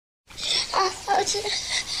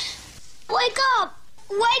Wake up!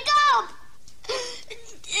 Wake up!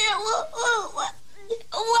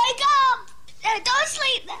 Wake up! Don't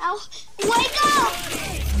sleep now. Wake up!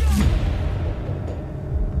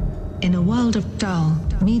 In a world of dull,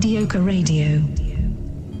 mediocre radio,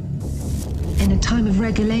 in a time of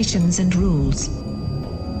regulations and rules,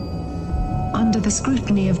 under the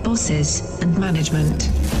scrutiny of bosses and management,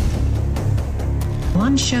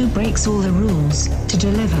 one show breaks all the rules to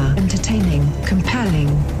deliver entertaining, compelling,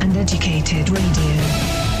 and educated radio,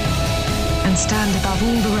 and stand above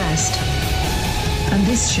all the rest. And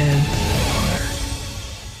this show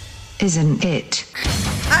isn't it.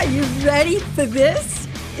 Are you ready for this?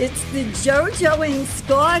 It's the JoJo and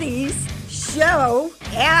Scotty's show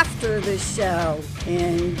after the show.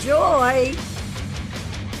 Enjoy.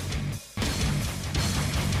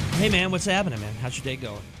 Hey, man, what's happening, man? How's your day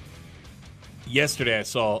going? Yesterday, I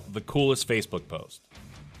saw the coolest Facebook post.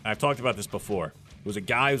 I've talked about this before. It was a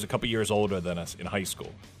guy who was a couple years older than us in high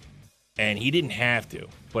school. And he didn't have to,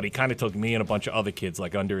 but he kind of took me and a bunch of other kids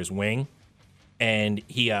like under his wing. And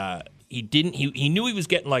he knew he was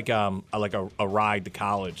getting like a ride to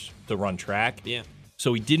college to run track. Yeah.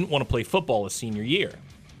 So he didn't want to play football his senior year.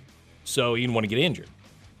 So he didn't want to get injured.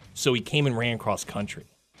 So he came and ran cross country.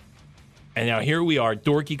 And now here we are,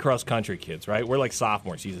 dorky cross country kids, right? We're like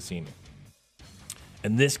sophomores. He's a senior.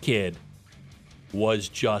 And this kid was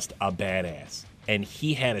just a badass. And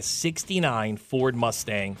he had a 69 Ford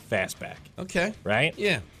Mustang Fastback. Okay. Right?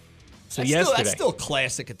 Yeah. So that's still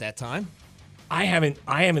classic at that time. I haven't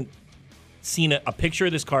seen a picture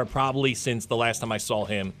of this car probably since the last time I saw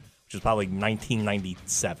him, which was probably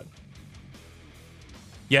 1997.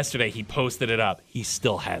 Yesterday, he posted it up. He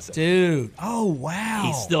still has it. Dude. Oh, wow.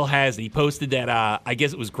 He still has it. He posted that, I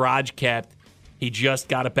guess it was garage kept. He just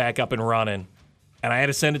got it back up and running. And I had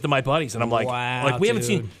to send it to my buddies. And I'm like, wow, we haven't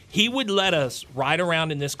dude. seen. He would let us ride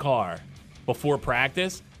around in this car before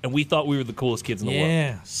practice, and we thought we were the coolest kids in the world.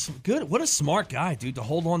 Yeah. Good. What a smart guy, dude, to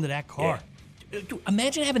hold on to that car. Yeah. Dude,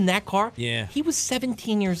 imagine having that car. Yeah. He was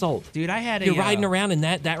 17 years old. Dude, I had You're riding around in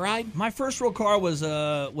that ride? My first real car was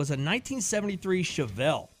a 1973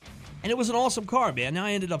 Chevelle. And it was an awesome car, man. Now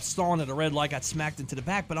I ended up stalling at a red light, got smacked into the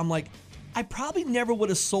back. But I'm like, I probably never would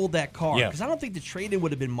have sold that car. Yeah. Because I don't think the trade-in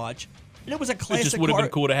would have been much. And it was a classic car. It just would have been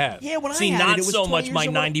cool to have. Yeah, when See, I had not it, it was so 20 much years my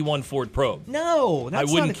old. 91 Ford Probe. No, that's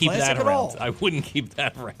I wouldn't not a keep classic that at around. all. I wouldn't keep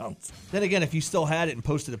that around. Then again, if you still had it and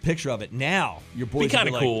posted a picture of it now, your boys would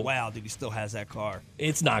be like, cool. wow, dude, he still has that car.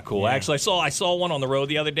 It's not cool. Yeah. Actually, I saw one on the road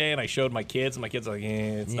the other day, and I showed my kids, and my kids are like,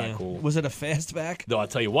 it's not cool. Was it a fastback? No, I'll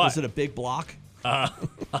tell you what. Was it a big block?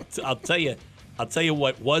 I'll tell you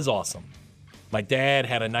what was awesome. My dad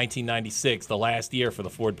had a 1996, the last year for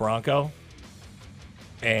the Ford Bronco,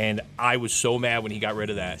 and I was so mad when he got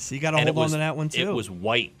rid of that. So you got to hold on to that one too. It was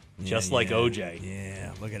white, just like OJ.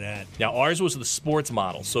 Yeah, look at that. Now ours was the sports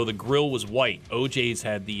model, so the grill was white. OJ's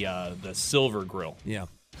had the silver grill. Yeah.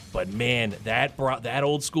 But man, that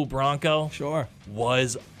old school Bronco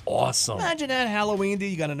was awesome. Imagine that Halloween,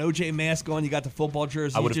 dude. You got an OJ mask on. You got the football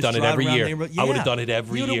jersey. I would have done it every year. I would have done it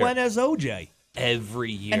every year. You would have went as OJ.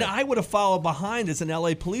 Every year. And I would have followed behind as an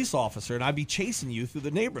LA police officer, and I'd be chasing you through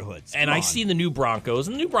the neighborhoods. And I see the new Broncos,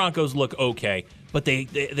 and the new Broncos look okay, but they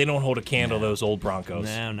don't hold a candle to those old Broncos.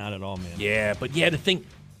 No, not at all, man. Yeah, but to think,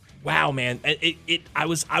 wow, man, I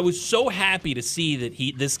was so happy to see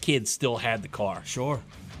that this kid still had the car. Sure.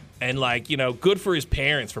 And good for his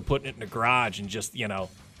parents for putting it in the garage and just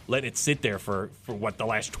letting it sit there for the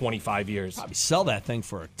last 25 years. Probably sell that thing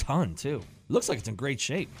for a ton too. Looks like it's in great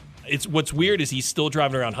shape. It's what's weird is he's still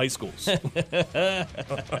driving around high schools.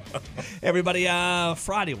 Everybody,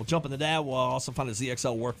 Friday, we'll jump into that. We'll also find a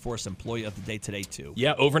ZXL Workforce Employee of the Day today, too.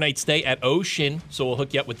 Yeah, overnight stay at Ocean, so we'll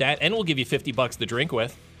hook you up with that, and we'll give you $50 to drink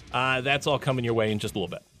with. That's all coming your way in just a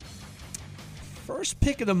little bit. First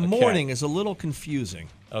pick of the morning is a little confusing.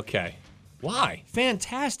 Okay. Why?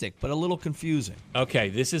 Fantastic, but a little confusing. Okay,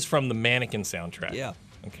 this is from the Mannequin soundtrack. Yeah.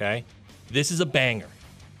 Okay? This is a banger.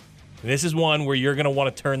 This is one where you're going to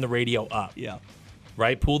want to turn the radio up. Yeah.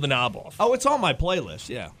 Right? Pull the knob off. Oh, it's on my playlist,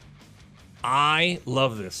 yeah. I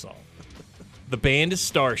love this song. The band is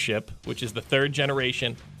Starship, which is the third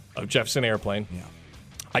generation of Jefferson Airplane. Yeah.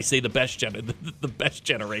 I say the best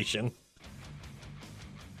generation.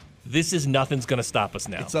 This is Nothing's Gonna Stop Us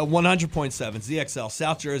Now. It's a 100.7 ZXL,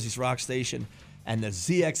 South Jersey's rock station, and the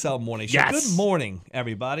ZXL Morning Show. Yes. Good morning,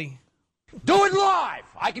 everybody. Do it live!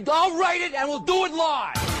 I'll write it and we'll do it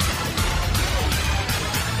live!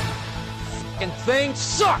 F***ing thing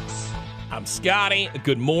sucks! I'm Scotty.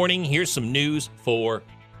 Good morning. Here's some news for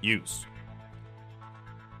yous.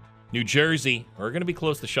 New Jersey, we're going to be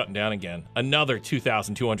close to shutting down again. Another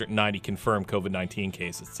 2,290 confirmed COVID-19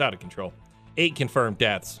 cases. It's out of control. 8 confirmed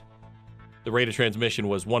deaths. The rate of transmission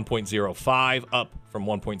was 1.05, up from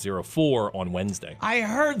 1.04 on Wednesday. I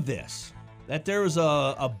heard this, that there was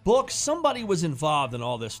a book. Somebody was involved in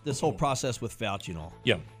all this whole process with Fauci and all.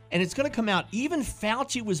 Yeah. And it's going to come out. Even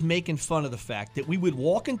Fauci was making fun of the fact that we would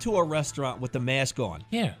walk into a restaurant with the mask on.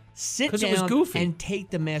 Yeah. Sit 'Cause down it was goofy. and take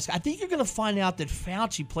the mask. I think you're going to find out that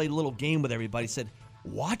Fauci played a little game with everybody. Said,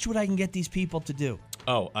 watch what I can get these people to do.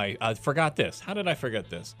 Oh, I forgot this. How did I forget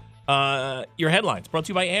this? Your headlines brought to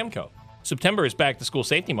you by AAMCO. September is back to school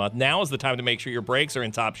safety month. Now is the time to make sure your brakes are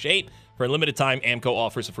in top shape. For a limited time, AAMCO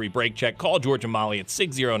offers a free brake check. Call George and Molly at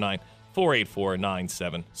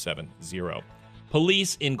 609-484-9770.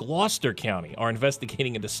 Police in Gloucester County are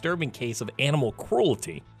investigating a disturbing case of animal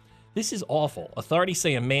cruelty. This is awful. Authorities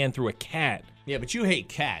say a man threw a cat Yeah, but you hate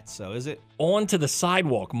cats, so is it? onto the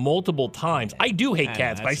sidewalk multiple times. I do hate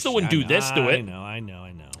cats, but I still wouldn't do this to it. I know.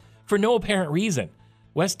 For no apparent reason.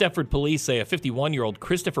 West Deptford police say a 51-year-old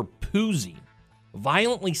Christopher Puzzi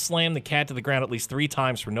violently slammed the cat to the ground at least 3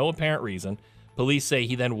 times for no apparent reason. Police say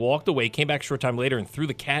he then walked away, came back a short time later, and threw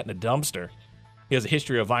the cat in a dumpster. He has a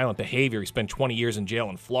history of violent behavior. He spent 20 years in jail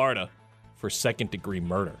in Florida for second-degree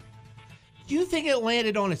murder. Do you think it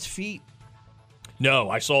landed on its feet? No,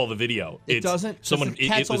 I saw the video. It doesn't? 'Cause the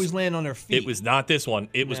cats always land on their feet. It was not this one.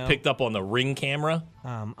 It was No. picked up on the Ring camera.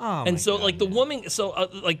 Oh And my so, God, like, the man. woman,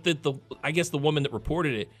 the I guess the woman that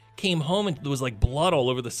reported it came home and there was, like, blood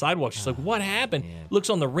all over the sidewalk. She's like, what happened? Yeah.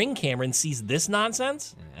 Looks on the Ring camera and sees this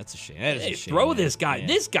nonsense. Yeah, that's a shame. That is Hey, a shame. throw man. this guy. Yeah.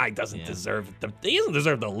 This guy doesn't deserve he doesn't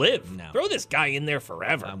deserve to live. No. Throw this guy in there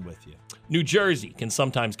forever. I'm with you. New Jersey can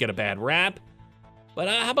sometimes get a bad rap. But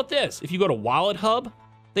how about this? If you go to Wallet Hub,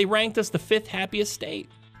 they ranked us the 5th happiest state.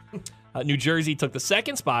 New Jersey took the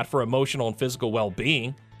 2nd spot for emotional and physical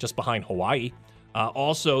well-being, just behind Hawaii.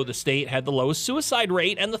 Also, the state had the lowest suicide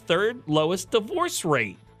rate and the 3rd lowest divorce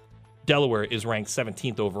rate. Delaware is ranked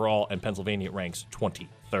 17th overall, and Pennsylvania ranks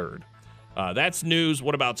 23rd. That's news.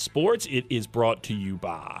 What about sports? It is brought to you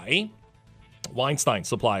by Weinstein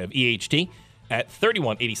Supply of EHT at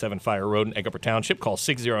 3187 Fire Road in Egg Upper Township. Call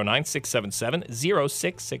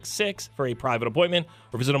 609-677-0666 for a private appointment,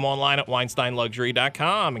 or visit them online at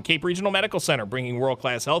WeinsteinLuxury.com. And Cape Regional Medical Center, bringing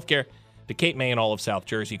world-class healthcare to Cape May and all of South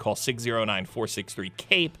Jersey. Call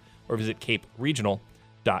 609-463-CAPE or visit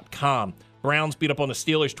CapeRegional.com. Browns beat up on the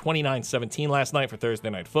Steelers 29-17 last night for Thursday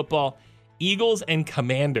Night Football. Eagles and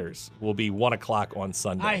Commanders will be 1 o'clock on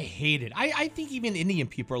Sunday. I hate it. I think even Indian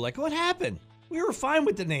people are like, what happened? We were fine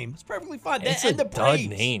with the name. It's perfectly fine. It's And a the dud Braves.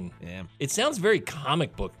 name. Yeah. It sounds very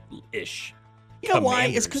comic book-ish. You know why? It's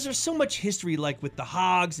Commanders. because there's so much history, like with the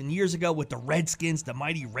Hogs and years ago with the Redskins, the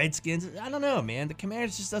mighty Redskins. I don't know, man. The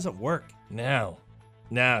Commanders just doesn't work. No,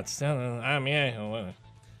 it's. I mean,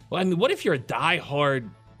 what if you're a diehard?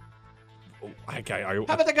 How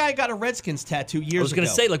about the guy who got a Redskins tattoo years ago? I was going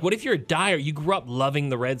to say, like, what if you're a diehard? You grew up loving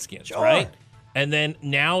the Redskins, Sure. right? And then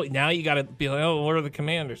now you got to be like, oh, what are the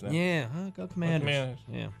Commanders now? Yeah, go Commanders.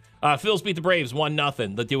 Commanders. Yeah. Phils beat the Braves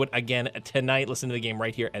 1-0. They'll do it again tonight. Listen to the game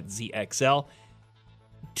right here at ZXL.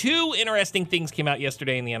 2 interesting things came out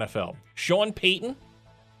yesterday in the NFL. Sean Payton,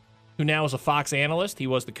 who now is a Fox analyst, he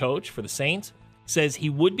was the coach for the Saints, says he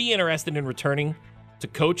would be interested in returning to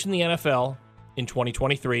coach in the NFL in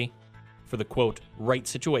 2023 for the, quote, right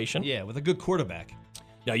situation. Yeah, with a good quarterback.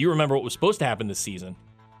 Now, you remember what was supposed to happen this season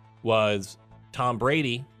was Tom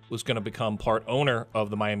Brady was going to become part owner of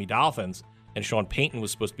the Miami Dolphins, and Sean Payton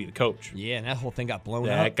was supposed to be the coach. Yeah, and that whole thing got blown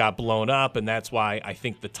That up. got blown up, and that's why I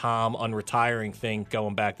think the Tom unretiring thing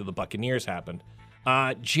going back to the Buccaneers happened.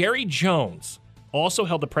 Jerry Jones also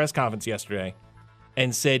held a press conference yesterday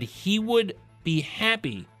and said he would be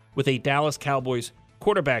happy with a Dallas Cowboys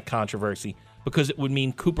quarterback controversy because it would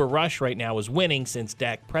mean Cooper Rush right now is winning since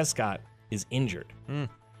Dak Prescott is injured.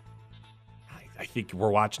 I think we're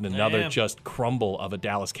watching another Yeah. just crumble of a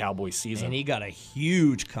Dallas Cowboys season. And he got a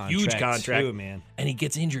huge contract. Too, man. And he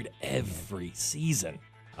gets injured every season.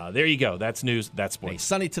 There you go. That's news. That's Hey, sports.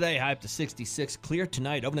 sunny today, high up to 66. Clear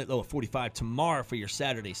tonight, overnight low of 45. Tomorrow for your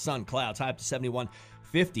Saturday, sun, clouds, high up to 71.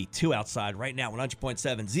 52 outside right now,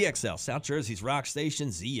 100.7 ZXL, South Jersey's rock station,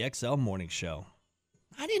 ZXL Morning Show.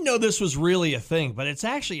 I didn't know this was really a thing, but it's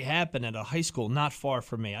actually happened at a high school not far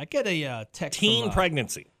from me. I get a text Teen from,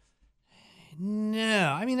 pregnancy. No,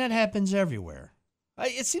 I mean, that happens everywhere.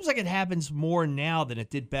 It seems like it happens more now than it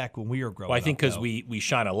did back when we were growing up. Well, I think because though. we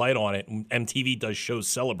shine a light on it, and MTV does shows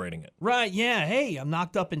celebrating it. Right, yeah. Hey, I'm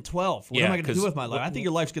knocked up in 12. What Yeah, am I going to do 'cause with my life? I think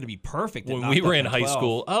your life's going to be perfect. at When knocked we were up in high 12.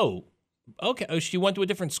 school, okay. Oh, she went to a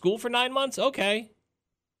different school for 9 months? Okay.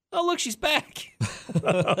 Oh, look, she's back.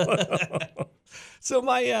 So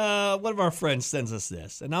my one of our friends sends us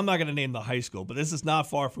this, and I'm not going to name the high school, but this is not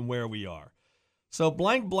far from where we are. So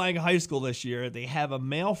blank high school this year, they have a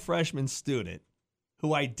male freshman student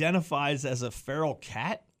who identifies as a feral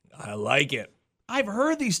cat. I like it. I've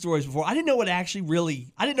heard these stories before. I didn't know what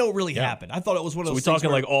really happened. I thought it was one of So those we're things talking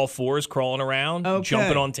where like all fours crawling around, Okay.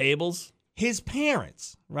 jumping on tables. his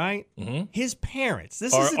parents, right? Mm-hmm. His parents.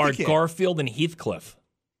 This Are is the kid. Garfield and Heathcliff.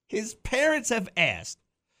 His parents have asked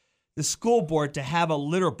the school board to have a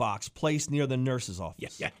litter box placed near the nurse's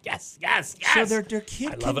office. Yes. So their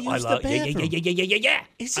kid I can love it. use I love the it. bathroom. Yeah.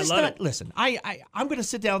 It's I just love not. it. Listen, I'm going to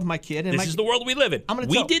sit down with my kid, and This is the world we live in. I'm gonna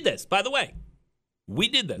we tell- did this, by the way. We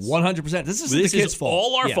did this. 100%. This isn't This the kid's is fault.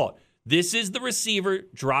 all our Yeah. fault. This is the receiver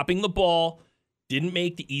dropping the ball, didn't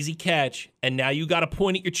make the easy catch, and now you got to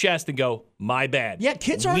point at your chest and go, "My bad." Yeah,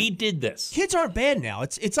 kids aren't- We did this. Kids aren't bad now.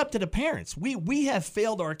 It's up to the parents. We have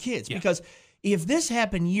failed our kids because if this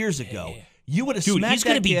happened years ago, you would have Dude, smacked he's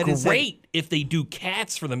going to that be kid and said- great if they do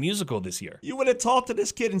Cats for the musical this year. You would have talked to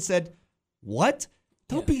this kid and said, "What?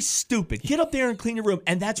 Don't be stupid. Get up there and clean your room."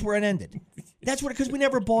 And that's where it ended. That's where, because we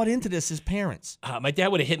never bought into this as parents. My dad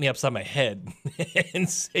would have hit me upside my head and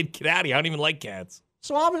said, "Get out of here! I don't even like cats."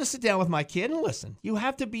 So I'm going to sit down with my kid and listen. You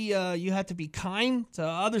have to be kind to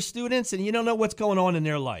other students, and you don't know what's going on in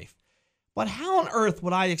their life. But how on earth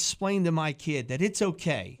would I explain to my kid that it's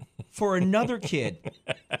okay for another kid?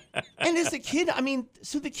 And is the kid,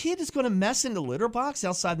 so the kid is going to mess in the litter box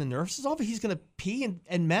outside the nurse's office? He's going to pee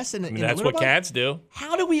and mess in the That's litter what box? cats do.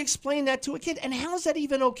 How do we explain that to a kid? And how is that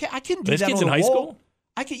even okay? I couldn't do This that kid's on in a high wall. school?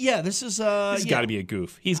 I could, yeah, this is, This has got to be a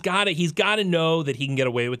goof. He's got to know that he can get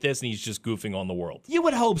away with this, and he's just goofing on the world. You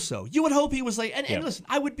would hope so. You would hope he was like, and Yeah. listen,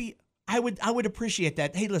 I would appreciate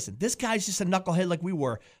that. Hey, listen, this guy's just a knucklehead like we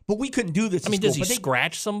were, but we couldn't do this. I mean, at school. does he But they-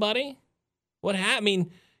 scratch somebody? What happened? I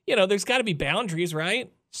mean, there's got to be boundaries,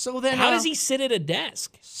 right? So then, How does he sit at a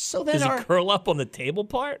desk? So then, Does he curl up on the table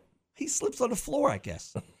part? he sleeps on the floor, I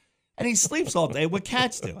guess, and he sleeps all day. What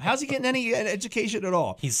cats do? How's he getting any education at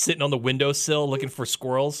all? He's sitting on the windowsill looking for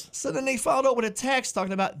squirrels. So then they followed up with a text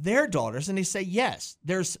talking about their daughters, and they say yes,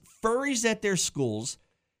 there's furries at their schools.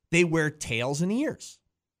 They wear tails and ears.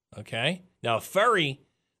 Okay. Now, a furry,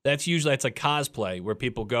 that's like cosplay where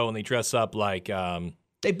people go and they dress up like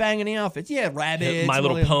They bang in the outfits. Yeah, rabbits. My and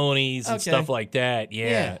Little all the- Ponies and Okay. stuff like that.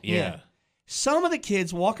 Yeah. Some of the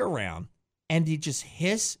kids walk around and they just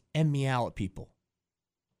hiss and meow at people.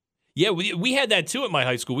 Yeah, we had that too at my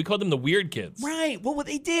high school. We called them the weird kids. Right. Well, what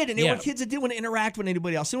they did, and they Yeah. were kids that didn't want to interact with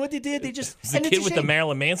anybody else. And what they did, they just It's the and it's kid a with the shame.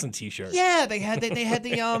 Marilyn Manson T-shirt. Yeah, they had the they had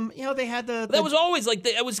the That was always like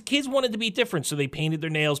it was kids wanted to be different, so they painted their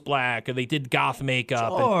nails black or they did goth makeup.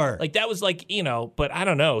 Sure. And, like that was like but I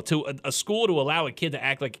don't know, to a school to allow a kid to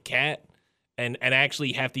act like a cat and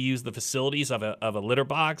actually have to use the facilities of a litter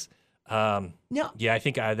box. Now, Yeah, I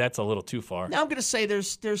think that's a little too far. now I'm going to say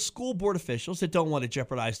there's school board officials that don't want to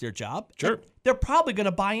jeopardize their job. Sure. And they're probably going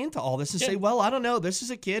to buy into all this and Yeah. say, well, I don't know, this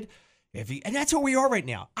is a kid. And that's where we are right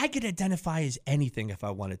now. I could identify as anything if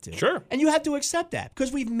I wanted to. Sure. And you have to accept that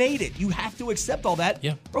because we've made it. You have to accept all that.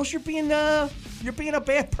 Yeah. Or else you're being a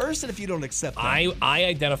bad person if you don't accept that. I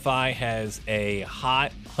identify as a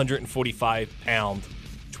hot 145-pound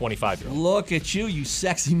 25-year-old. Look at you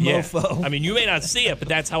sexy Yeah. mofo. I mean, you may not see it, but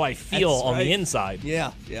that's how I feel That's on right. the inside.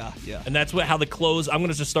 yeah. And that's how the clothes, I'm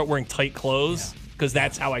going to just start wearing tight clothes because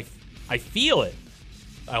that's how I feel it.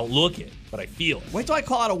 I don't look it, but I feel it. Wait till I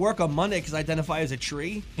call out of work on Monday because I identify as a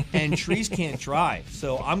tree, and trees can't drive.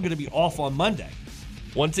 So I'm going to be off on Monday.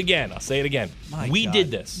 Once again, I'll say it again. My We God.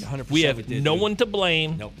 did this. 100% We have we did, no dude. one to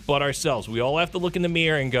blame Nope. but ourselves. We all have to look in the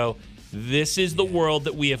mirror and go, this is the world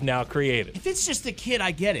that we have now created. If it's just a kid,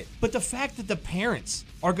 I get it. But the fact that the parents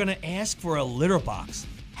are going to ask for a litter box,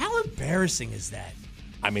 how embarrassing is that?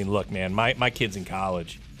 I mean, look, man, my kid's in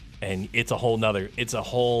college, and it's a whole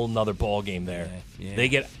nother ball game there. Yeah. They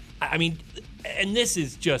get, I mean, and this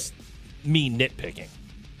is just me nitpicking.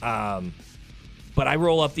 But I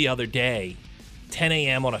roll up the other day, 10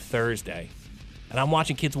 a.m. on a Thursday, and I'm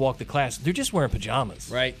watching kids walk to class. They're just wearing pajamas.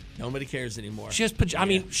 Right. Nobody cares anymore. Just I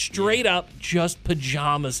mean, straight up, just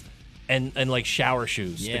pajamas and like shower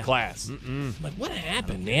shoes to Yeah. class. I'm like, what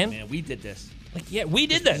happened, man? Man, we did this. Like, yeah, we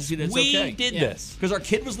did this. We did this. Because our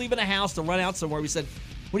kid was leaving the house to run out somewhere. We said,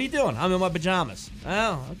 what are you doing? I'm in my pajamas.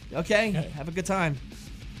 Oh, okay. Have a good time.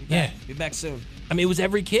 Yeah. Be back soon. I mean, it was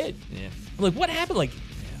every kid. Yeah. I'm like, what happened? Like,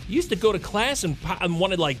 you used to go to class and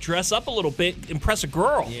want to like dress up a little bit, impress a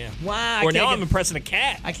girl. Yeah. Wow. Or now I'm impressing a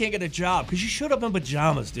cat. I can't get a job because you showed up in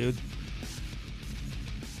pajamas, dude.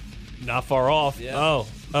 Not far off. Yeah.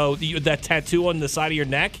 Oh, that tattoo on the side of your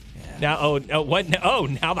neck? Yeah. Now, what?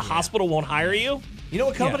 Now the hospital won't hire you? You know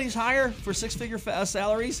what companies hire for six-figure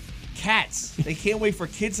salaries? Cats. They can't wait for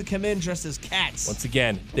kids to come in dressed as cats. Once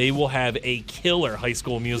again, they will have a killer High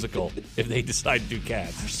School Musical if they decide to do They're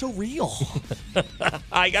Cats. so real.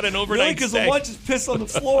 I got an Really? overnight Because the stay. one just pissed on the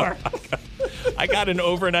floor. I got an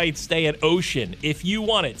overnight stay at Ocean. If you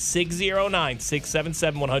want it,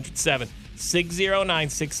 609-677-107.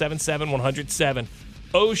 609-677-107.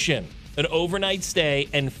 Ocean. An overnight stay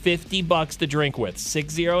and $50 to drink with.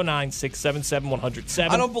 609-677-107.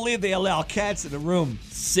 I don't believe they allow cats in the room.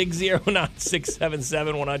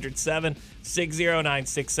 609-677-107.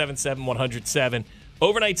 609-677-107.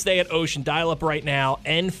 Overnight stay at Ocean. Dial up right now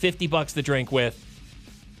and $50 to drink with.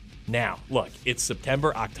 Now, look, it's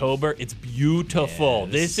September, October. It's beautiful.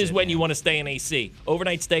 Yeah, this is when you want to stay in AC.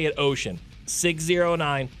 Overnight stay at Ocean.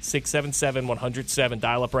 609-677-107.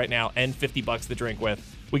 Dial up right now and $50 to drink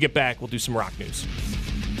with. We get back, we'll do some rock news.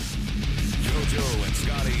 JoJo and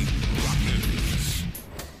Scotty, rock news.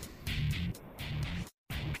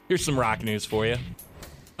 Here's some rock news for you.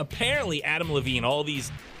 Apparently, Adam Levine, all these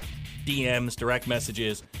DMs, direct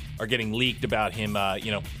messages, are getting leaked about him.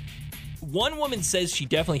 One woman says she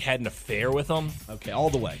definitely had an affair with him. Okay, all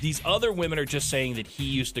the way. These other women are just saying that he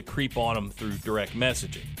used to creep on them through direct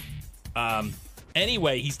messaging.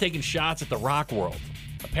 Anyway, he's taking shots at the rock world.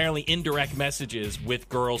 Apparently, indirect messages with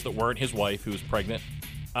girls that weren't his wife, who was pregnant.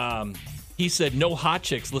 He said, no hot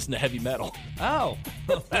chicks listen to heavy metal. Oh.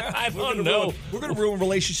 I don't know. We're going to ruin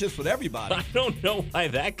relationships with everybody. I don't know why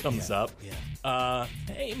that comes up. Yeah.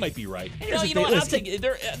 Hey, he might be right. Here's No, the you know thing, what? I'll listen. take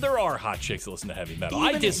it. There are hot chicks that listen to heavy metal. I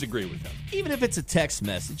Even if- disagree with them. Even if it's a text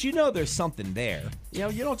message, you know there's something there. You know,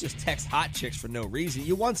 you don't just text hot chicks for no reason.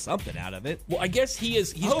 You want something out of it. Well, I guess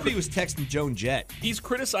he's I hope he was texting Joan Jett. he's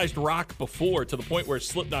criticized rock before to the point where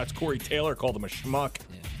Slipknot's Corey Taylor called him a schmuck.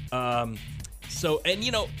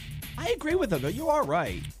 I agree with him, though. You are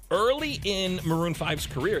right. Early in Maroon 5's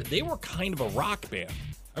career, they were kind of a rock band.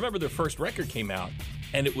 I remember their first record came out,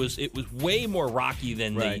 and it was way more rocky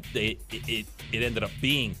than Right. it ended up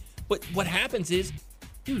being. But what happens is,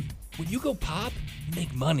 dude, when you go pop, you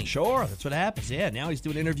make money. Sure, that's what happens. Yeah, now he's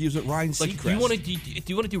doing interviews with Ryan Like, Seacrest. do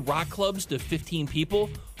you want to do rock clubs to 15 people,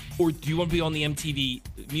 or do you want to be on the MTV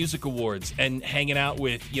Music Awards and hanging out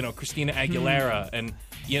with Christina Aguilera and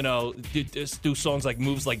do songs like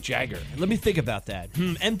Moves Like Jagger? Let me think about that.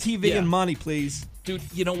 MTV Yeah. and money, please. Dude,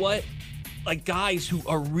 you know what? Like, guys who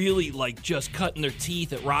are really like just cutting their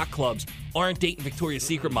teeth at rock clubs aren't dating Victoria's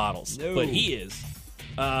Secret models, No. but he is.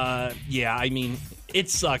 Yeah, I mean, it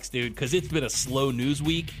sucks, dude, because it's been a slow news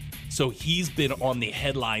week, so he's been on the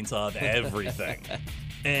headlines of everything.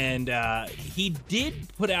 And he did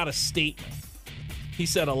put out a statement. He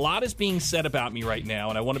said, a lot is being said about me right now,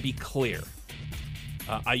 and I want to be clear.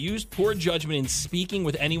 I used poor judgment in speaking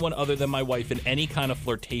with anyone other than my wife in any kind of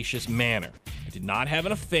flirtatious manner. I did not have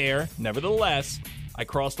an affair. Nevertheless, I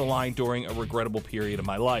crossed the line during a regrettable period of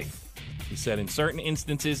my life. He said, in certain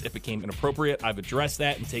instances, it became inappropriate. I've addressed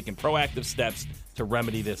that and taken proactive steps to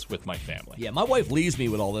remedy this with my family. Yeah, my wife leaves me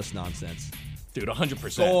with all this nonsense. Dude,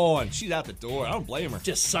 100%. Gone. She's out the door. I don't blame her.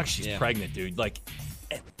 Just sucks she's Yeah. pregnant, dude. Like,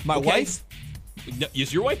 My okay. wife? No,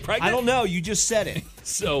 is your wife pregnant? I don't know. You just said it.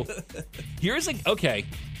 So, okay.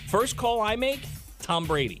 First call I make, Tom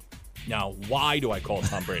Brady. Now, why do I call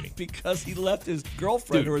Tom Brady? Because he left his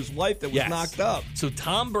girlfriend Dude, or his wife that was yes. knocked up. So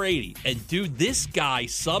Tom Brady, and dude, this guy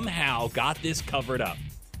somehow got this covered up.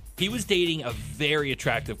 He was dating a very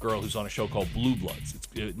attractive girl who's on a show called Blue Bloods.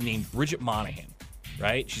 It's named Bridget Monahan,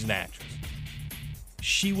 right? She's an actress.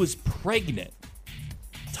 She was pregnant.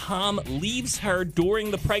 Tom leaves her during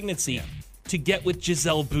the pregnancy to get with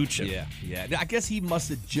Giselle Bündchen. Yeah. I guess he must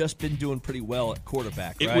have just been doing pretty well at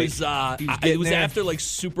quarterback, It right? was He was it getting was there. after like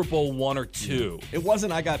Super Bowl 1 or 2. It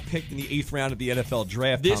wasn't I got picked in the 8th round of the NFL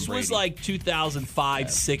draft. This Tom was Brady. like 2005,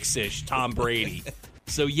 6-ish Tom Brady.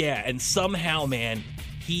 So yeah, and somehow, man,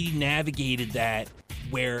 he navigated that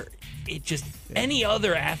where it just any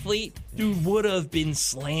other athlete, dude, would have been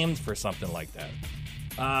slammed for something like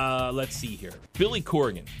that. Let's see here. Billy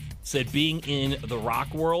Corgan said being in the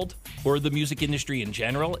rock world or the music industry in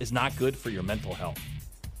general is not good for your mental health.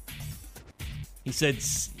 He said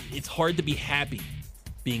it's hard to be happy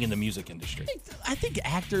being in the music industry. I think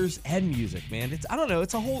actors and music, man. It's I don't know.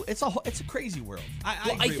 It's a crazy world.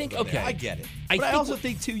 I agree think- with him there. okay. I get it. I But I think also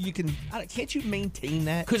think too can't you maintain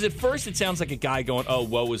that? Because at first it sounds like a guy going, oh,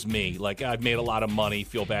 woe is me. Like, I've made a lot of money,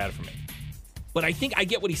 feel bad for me. But I think I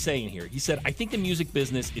get what he's saying here. He said, I think the music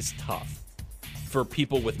business is tough for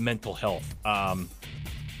people with mental health.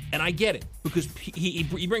 And I get it. Because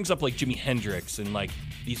he brings up, like, Jimi Hendrix and, like,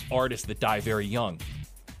 these artists that die very young.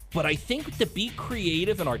 But I think to be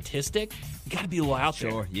creative and artistic, you got to be a little out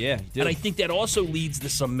there. Sure, yeah, you do. And I think that also leads to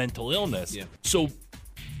some mental illness. Yeah. So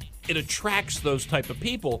it attracts those type of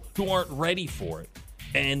people who aren't ready for it,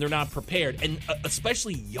 and they're not prepared, and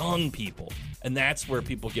especially young people. And that's where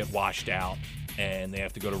people get washed out, and they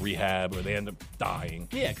have to go to rehab, or they end up dying.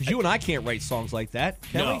 Yeah, because you and I can't write songs like that,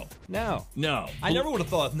 can No. we? No. No. I never would have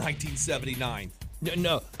thought of 1979.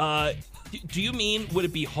 No. Do you mean, would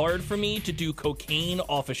it be hard for me to do cocaine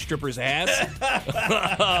off a stripper's ass?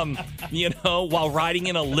 While riding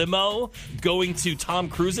in a limo going to Tom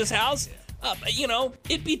Cruise's house?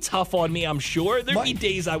 It'd be tough on me, I'm sure. There'd be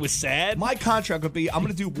days I was sad. My contract would be, I'm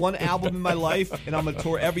going to do one album in my life, and I'm going to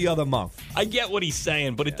tour every other month. I get what he's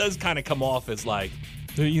saying, but it does kind of come off as like,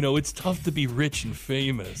 it's tough to be rich and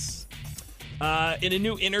famous. In a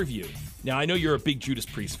new interview, now I know you're a big Judas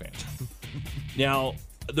Priest fan. Now,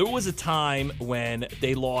 there was a time when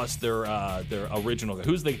they lost their original guy.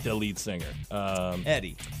 Who's the lead singer?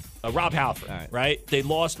 Eddie. Rob Halford, right? They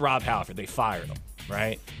lost Rob Halford. They fired him,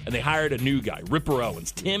 right? And they hired a new guy, Ripper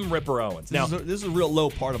Owens, Tim Ripper Owens. Now, this is a real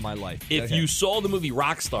low part of my life. If you saw the movie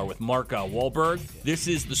Rockstar with Mark Wahlberg, this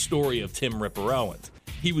is the story of Tim Ripper Owens.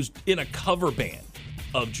 He was in a cover band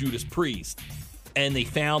of Judas Priest, and they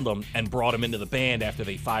found him and brought him into the band after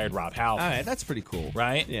they fired Rob Halford. All right, that's pretty cool.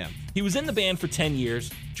 Right? Yeah. He was in the band for 10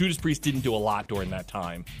 years. Judas Priest didn't do a lot during that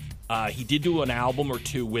time. He did do an album or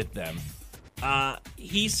two with them.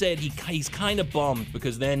 He said he's kind of bummed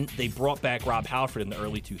because then they brought back Rob Halford in the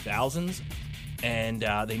early 2000s, and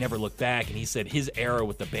they never looked back. And he said his era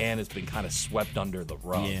with the band has been kind of swept under the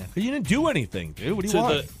rug. Yeah, but you didn't do anything, dude. What do you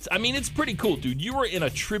want? It's pretty cool, dude. You were in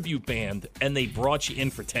a tribute band, and they brought you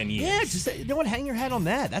in for 10 years. Yeah, just hang your hat on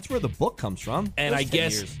that. That's where the book comes from. And Those I 10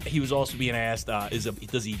 guess years. he was also being asked,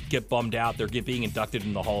 does he get bummed out? They're being inducted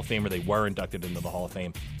in the Hall of Fame, or they were inducted into the Hall of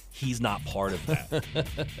Fame. He's not part of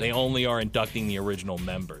that. They only are inducting the original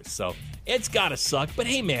members. So it's got to suck. But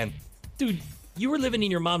hey, man, dude, you were living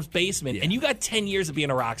in your mom's basement, and you got 10 years of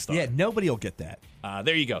being a rock star. Yeah, nobody will get that.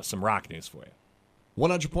 There you go. Some rock news for you.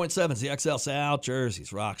 100.7 ZXL South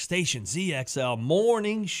Jersey's Rock Station ZXL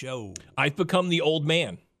Morning Show. I've become the old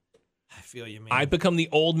man. I feel you, man. I've become the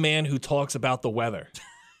old man who talks about the weather.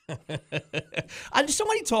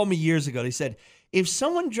 Somebody told me years ago, they said, if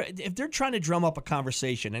they're trying to drum up a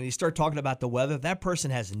conversation and you start talking about the weather, that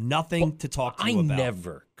person has nothing to talk to you about. I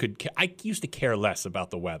never could. I used to care less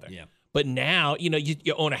about the weather. Yeah. But now,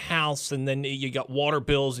 you own a house, and then you got water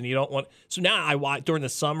bills, and you don't want. So now I watch during the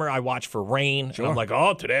summer. I watch for rain. Sure. And I'm like,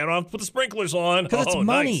 oh, today I don't have to put the sprinklers on. Because it's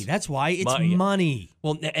money. Nice. That's why it's money.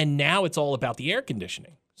 Well, and now it's all about the air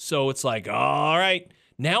conditioning. So it's like, all right,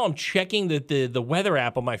 now I'm checking the weather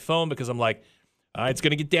app on my phone because I'm like, all right, it's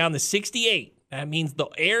going to get down to 68. That means the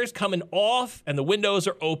air is coming off and the windows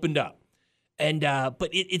are opened up. And but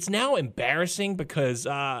it's now embarrassing because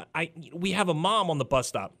we have a mom on the bus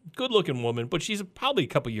stop, good-looking woman, but she's probably a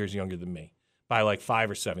couple years younger than me by like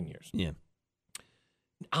 5 or 7 years. Yeah.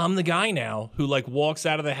 I'm the guy now who walks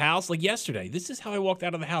out of the house like yesterday. This is how I walked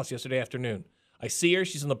out of the house yesterday afternoon. I see her.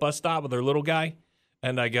 She's on the bus stop with her little guy,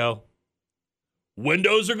 and I go,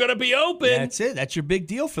 windows are going to be open. That's it. That's your big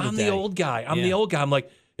deal for the day. I'm the old guy. I'm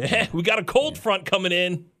like, we got a cold front coming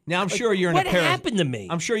in. Now, I'm sure you're in what happened to me?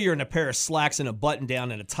 I'm sure you're in a pair of slacks and a button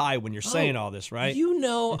down and a tie when you're saying all this, right?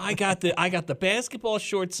 I got the basketball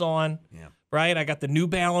shorts on. Yeah. Right? I got the New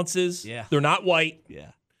Balances. Yeah. They're not white. Yeah.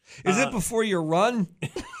 Is it before your run?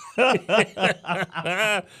 But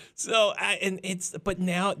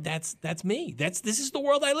now that's me. This is the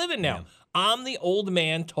world I live in now. Yeah. I'm the old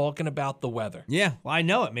man talking about the weather. Yeah, well, I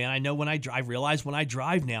know it, man. I know when I realize when I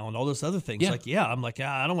drive now and all those other things. Yeah. I'm like,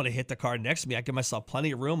 I don't want to hit the car next to me. I give myself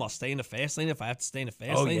plenty of room. I'll stay in the fast lane if I have to stay in the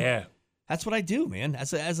fast lane. Oh, yeah. That's what I do, man.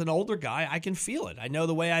 As an older guy, I can feel it. I know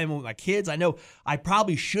the way I am with my kids. I know I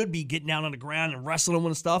probably should be getting down on the ground and wrestling them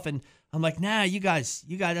and stuff. And I'm like, nah, you guys.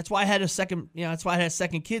 That's why I had a second. That's why I had a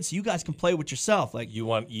second kid, so you guys can play with yourself. Like,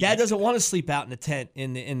 Dad doesn't want to sleep out in the tent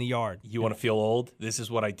in the yard. You want to feel old? This is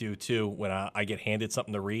what I do too. When I get handed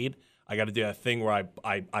something to read, I got to do that thing where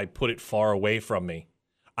I put it far away from me.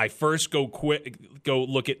 I first go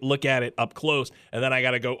look at it up close, and then I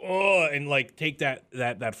got to go and take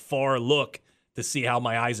that far look to see how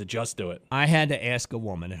my eyes adjust to it. I had to ask a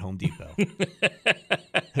woman at Home Depot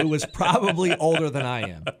who was probably older than I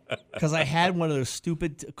am, because I had one of those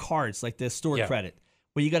stupid cards like the store credit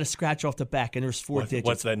where you got to scratch off the back and there's 4 digits.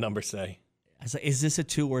 What's that number say? I was like, is this a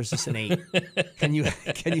 2 or is this an 8? Can you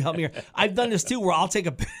help me here? I've done this too, where I'll take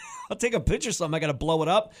a picture of something. I got to blow it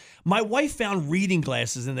up. My wife found reading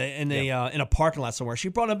glasses in a parking lot somewhere. She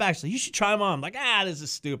brought them back. She's like, you should try them on. I'm like, this is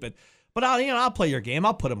stupid. But I'll play your game.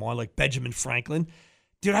 I'll put them on like Benjamin Franklin.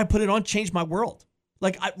 Dude, I put it on, changed my world.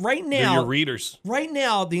 Like right They're now, your readers. right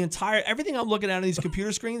now, everything I'm looking at on these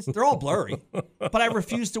computer screens, they're all blurry. But I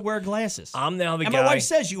refuse to wear glasses. I'm now the and guy. my wife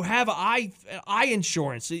says you have eye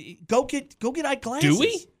insurance. Go get eye glasses. Do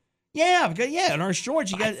we? Yeah, on our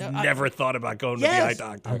insurance you got. I've never thought about going to the eye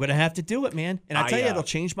doctor. I'm gonna have to do it, man. And I tell you, it'll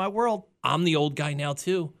change my world. I'm the old guy now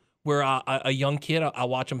too, where a young kid, I'll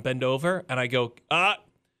watch him bend over, and I go,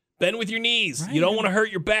 bend with your knees. Right. You don't want to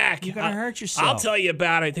hurt your back. You're gonna hurt yourself. I'll tell you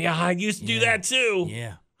about it. I think I used to do that too.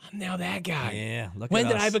 Yeah. I'm now that guy. Yeah. Look When at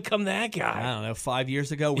did us. I become that guy? I don't know. 5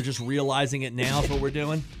 years ago, we're just realizing it now. Is what we're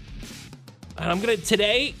doing. And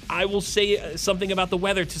today, I will say something about the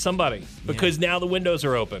weather to somebody because now the windows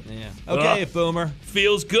are open. Yeah. Okay, Boomer.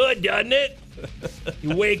 Feels good, doesn't it?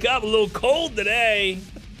 You wake up a little cold today.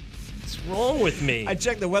 What's wrong with me? I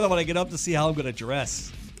check the weather when I get up to see how I'm gonna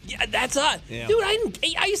dress. Yeah, that's odd. Yeah. Dude,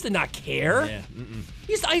 I used to not care. Yeah.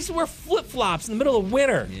 I used to wear flip-flops in the middle of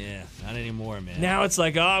winter. Yeah. Not anymore, man. Now it's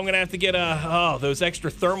like, I'm going to have to get those extra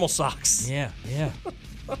thermal socks. Yeah. Yeah.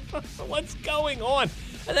 What's going on?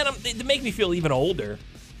 And then they make me feel even older.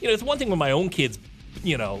 You know, it's one thing when my own kids,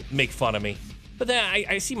 make fun of me. But then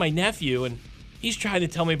I see my nephew, and he's trying to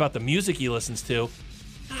tell me about the music he listens to.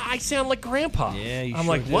 I sound like Grandpa. Yeah, you I'm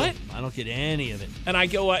sure like, do. what? I don't get any of it. And I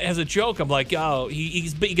go, as a joke, I'm like, oh,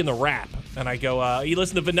 he's big in the rap. And I go, you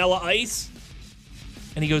listen to Vanilla Ice?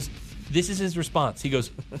 And he goes, this is his response. He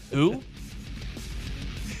goes, who?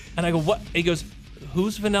 And I go, what? He goes,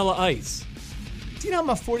 who's Vanilla Ice? Do you know I'm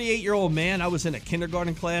a 48-year-old man? I was in a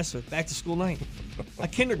kindergarten class, or back to school night. A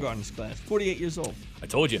kindergarten class, 48 years old. I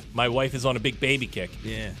told you, my wife is on a big baby kick.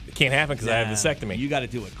 Yeah. It can't happen because I have vasectomy. You got to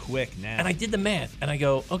do it quick now. And I did the math, and I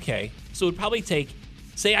go, okay, so it would probably take,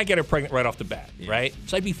 say I get her pregnant right off the bat, right?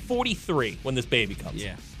 So I'd be 43 when this baby comes.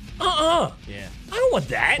 Yeah. Yeah. I don't want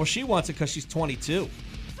that. Well, she wants it because she's 22.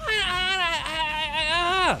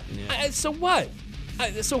 So what?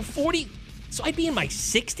 So 40. So I'd be in my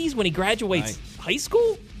 60s when he graduates high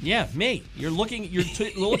school? Yeah, me. You're looking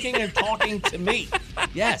and talking to me.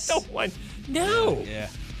 Yes. No. Yeah.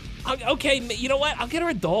 Okay, you know what? I'll get her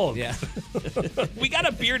a dog. Yeah. We got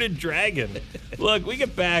a bearded dragon. Look, we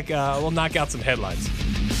get back. We'll knock out some headlines.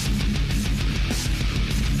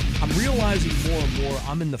 I'm realizing more and more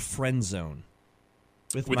I'm in the friend zone.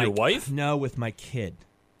 With your wife? No, with my kid.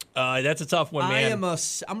 That's a tough one, man. I'm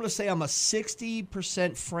going to say I'm a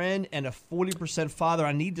 60% friend and a 40% father.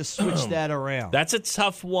 I need to switch that around. That's a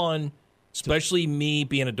tough one, especially me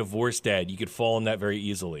being a divorced dad. You could fall in that very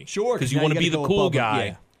easily. Sure. Because you want to be the cool guy.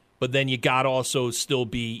 Yeah. But then you got to also still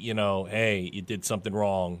be, hey, you did something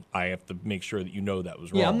wrong. I have to make sure that you know that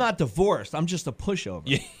was wrong. Yeah, I'm not divorced. I'm just a pushover.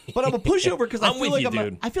 Yeah. But I'm a pushover because I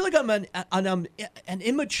feel like I'm an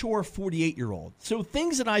immature 48-year-old. So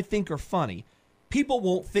things that I think are funny, people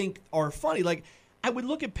won't think are funny. Like, I would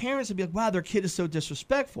look at parents and be like, wow, their kid is so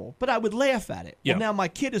disrespectful. But I would laugh at it. Yeah. Well, now my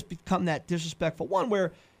kid has become that disrespectful one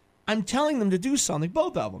where I'm telling them to do something,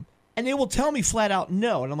 both of them. And they will tell me flat out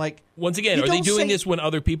no. And I'm like, once again, are they doing this when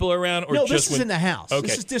other people are around? Or no, just this is in the house. Okay.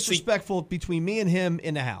 This is disrespectful between me and him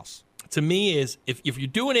in the house. To me, is if you're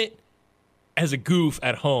doing it as a goof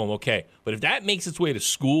at home, okay. But if that makes its way to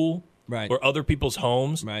school or other people's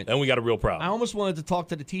homes, then we got a real problem. I almost wanted to talk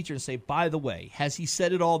to the teacher and say, by the way, has he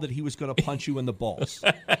said at all that he was going to punch you in the balls?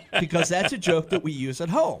 Because that's a joke that we use at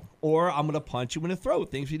home. Or I'm going to punch you in the throat,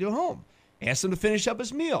 things we do at home. Ask him to finish up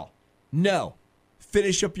his meal. No.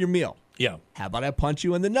 Finish up your meal. Yeah. How about I punch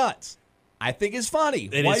you in the nuts? I think it's funny.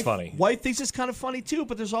 It is funny. Wife thinks it's kind of funny too,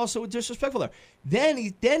 but there's also a disrespectful there. Then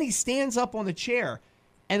he stands up on the chair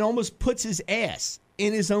and almost puts his ass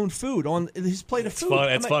in his own food, on his plate of food.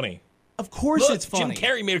 It's funny. Of course it's funny. Jim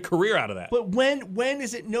Carrey made a career out of that. But when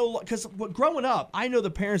is it no? Because growing up, I know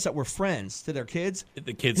the parents that were friends to their kids.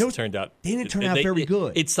 The kids turned out. They didn't turn out very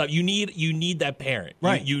good. It's tough. You need that parent.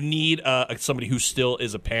 Right. You need somebody who still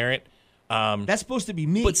is a parent. That's supposed to be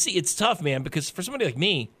me. But see, it's tough, man, because for somebody like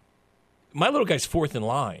me, my little guy's fourth in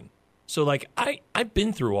line. So, like, I've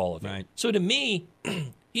been through all of it. Right. So to me,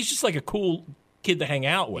 he's just like a cool kid to hang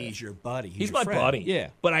out with. He's your buddy. He's your my friend. buddy.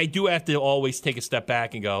 Yeah. But I do have to always take a step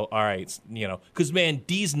back and go, all right, because, man,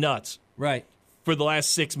 D's nuts. Right. For the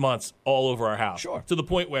last 6 months all over our house. Sure. To the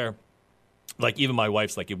point where, like, even my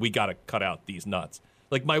wife's like, we got to cut out these nuts.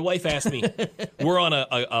 Like, my wife asked me, we're on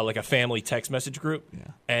a family text message group,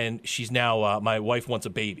 and she's now, my wife wants a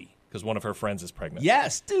baby. because one of her friends is pregnant.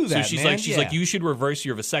 Yes, do that, So she's man. like, you should reverse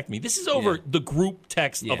your vasectomy. This is over the group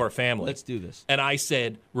text of our family. Let's do this. And I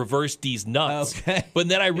said, reverse D's nuts. Okay. But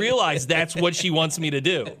then I realized that's what she wants me to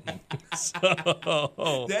do. So,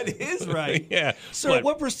 That is right. yeah. Sir, But-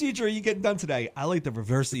 what procedure are you getting done today? I like to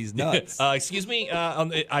reverse these nuts. Excuse me.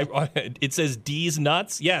 It says D's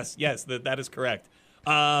nuts. Yes, that is correct.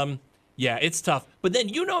 Yeah, it's tough. But then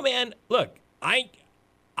man, look,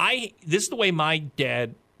 this is the way my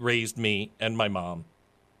dad raised me and my mom,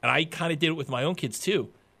 and I kind of did it with my own kids too.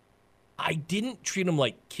 I didn't treat them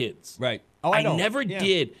like kids. Right. Oh, I know. never Yeah.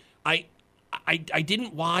 did. I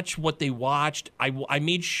didn't watch what they watched. I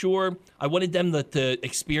made sure I wanted them to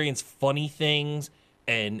experience funny things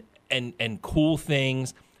and cool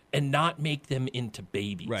things and not make them into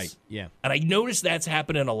babies. Right, yeah. And I noticed that's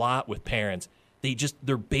happening a lot with parents.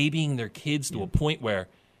 They're babying their kids to a point where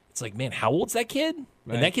it's like, man, how old's that kid?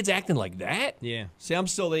 Right. And that kid's acting like that? Yeah. See, I'm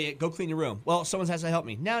still there. Go clean your room. Well, someone has to help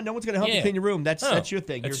me. No one's going to help you Yeah. clean your room. That's your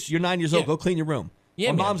thing. You're 9 years old. yeah. Go clean your room. Yeah,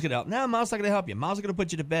 Or man. mom's going to help. No, mom's not going to help you. Mom's going to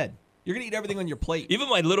put you to bed. You're going to eat everything on your plate. Even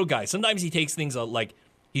my little guy, sometimes he takes things like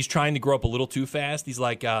he's trying to grow up a little too fast. He's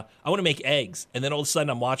like, I want to make eggs. And then all of a sudden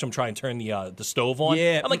I'm watching him try and turn the stove on.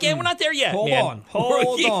 Yeah, I'm like, yeah, we're not there yet, Hold man. on.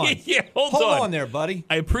 Hold on. Yeah, hold Hold on. on there, buddy.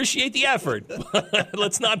 I appreciate the effort.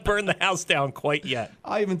 Let's not burn the house down quite yet.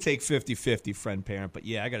 I even take 50-50 friend-parent, but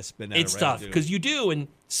yeah, I got to spin that It's around, tough dude. because you do, and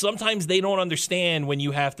sometimes they don't understand when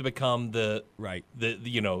you have to become the Right. the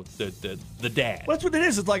dad. Well, that's what it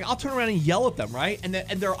is. It's like I'll turn around and yell at them, right? And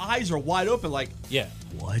their eyes are wide open like, Yeah.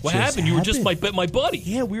 What What just happened? You were just happened? my buddy.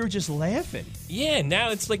 yeah, we were just laughing. Yeah.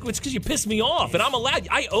 Now it's like it's because you pissed me off, and I'm allowed.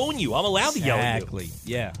 I own you. I'm allowed to yell at you. Exactly.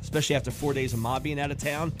 Yeah. Especially after 4 days of mom being out of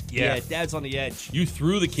town. Yeah. Dad's on the edge. You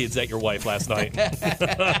threw the kids at your wife last night.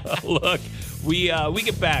 Look, we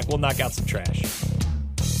get back. We'll knock out some trash.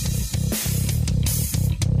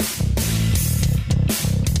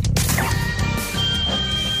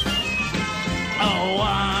 Oh,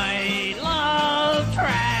 I love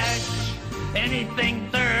trash. Anything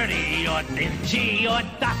dirty or dingy or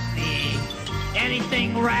dusty.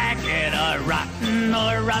 Anything ragged or rotten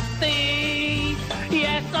or rusty.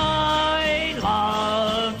 Yes, I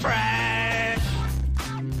love trash.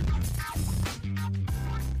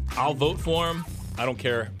 I'll vote for him. I don't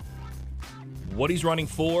care what he's running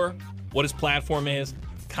for, what his platform is.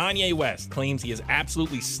 Kanye West claims he is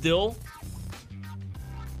absolutely still.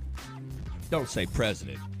 Don't say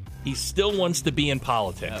president. He still wants to be in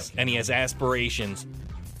politics, and he has aspirations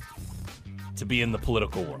to be in the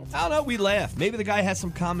political world. I don't know. We laugh. Maybe the guy has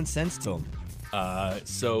some common sense to him.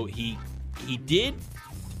 So he did.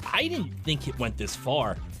 I didn't think it went this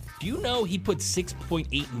far. Do you know he put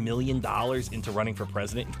 $6.8 million into running for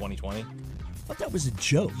president in 2020? I thought that was a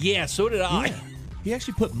joke. Yeah, so did I. Yeah. He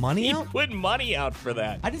actually put money He out? put money out for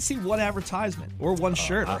that. I didn't see one advertisement or one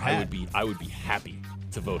shirt or hat. I would be happy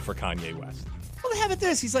to vote for Kanye West. Well, how about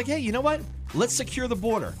this? He's like, hey, you know what? Let's secure the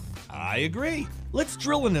border. I agree. Let's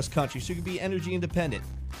drill in this country so you can be energy independent.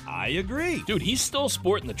 I agree. Dude, he's still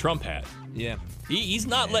sporting the Trump hat. Yeah. He's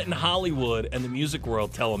not letting Hollywood and the music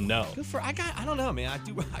world tell him no. Good for I don't know, man.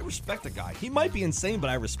 I respect the guy. He might be insane, but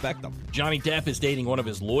I respect him. Johnny Depp is dating one of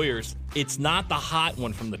his lawyers. It's not the hot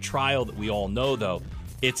one from the trial that we all know, though.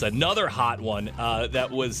 It's another hot one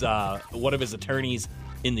that was one of his attorneys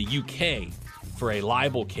in the UK for a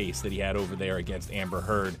libel case that he had over there against Amber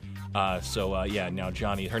Heard. Now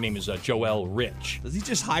Johnny, her name is Joelle Rich. Does he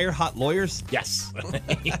just hire hot lawyers? Yes,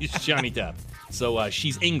 he's Johnny Depp. So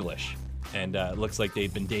she's English, and it looks like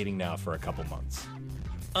they've been dating now for a couple months.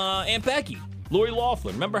 Aunt Becky, Lori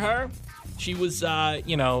Loughlin, remember her? She was, I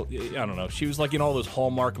don't know, she was like in all those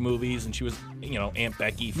Hallmark movies, and she was, Aunt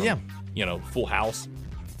Becky from, Full House.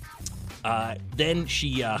 Then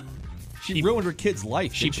she ruined her kid's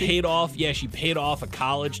life. She didn't she paid off a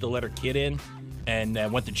college to let her kid in, and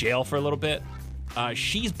went to jail for a little bit.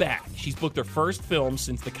 She's back. She's booked her first film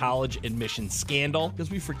since the college admission scandal. Because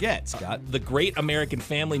we forget, Scott. The Great American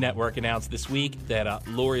Family Network announced this week that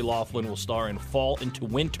Lori Loughlin will star in Fall into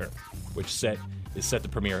Winter, which is set to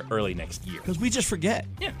premiere early next year. Because we just forget.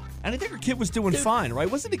 Yeah. And I think her kid was doing fine,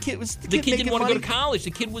 right? Wasn't the kid? The kid didn't want to go to college.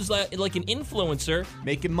 The kid was like an influencer,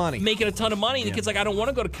 making money, making a ton of money. And the kid's like, I don't want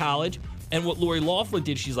to go to college. And what Lori Loughlin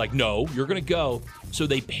did, she's like, no, you're going to go. So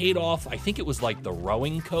they paid off, I think it was like the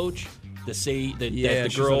rowing coach, to say that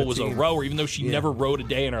the girl was a rower, even though she never rowed a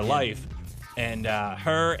day in her life. And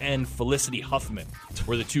her and Felicity Huffman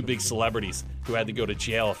were the two big celebrities who had to go to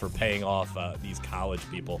jail for paying off these college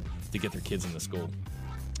people to get their kids into school.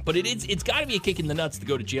 But it's got to be a kick in the nuts to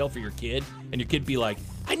go to jail for your kid, and your kid be like,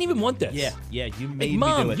 I didn't even want this. Yeah, you made me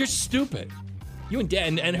Mom, do it. you're stupid. You and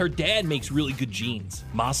Dad, and her dad makes really good jeans,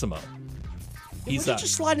 Massimo. He's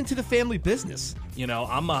just slide into the family business. You know,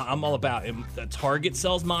 I'm all about it. Target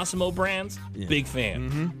sells Massimo brands. Yeah. Big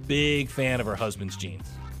fan. Big fan of her husband's jeans.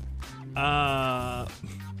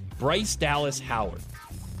 Bryce Dallas Howard.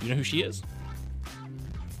 You know who she is?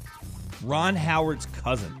 Ron Howard's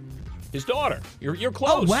cousin. His daughter. You're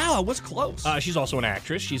close. Oh, wow, I was close. She's also an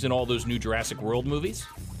actress. She's in all those new Jurassic World movies.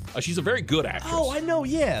 She's a very good actress. Oh, I know,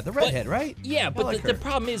 yeah. The redhead, right? Yeah, but the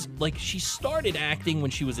problem is, like, she started acting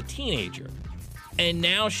when she was a teenager. And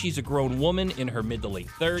now she's a grown woman in her mid to late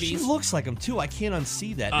 30s. She looks like him, too. I can't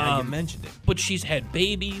unsee that now you mentioned it. But she's had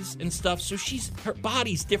babies and stuff, so her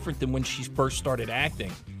body's different than when she first started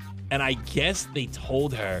acting. And I guess they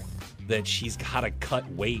told her that she's got to cut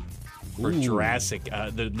weight for Jurassic,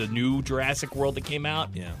 the new Jurassic World that came out.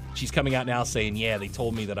 Yeah. She's coming out now saying, yeah, they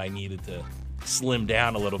told me that I needed to slim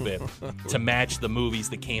down a little bit to match the movies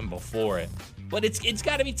that came before it. But it's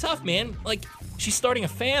got to be tough, man. Like, she's starting a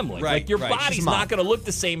family. Right, like, your body's not going to look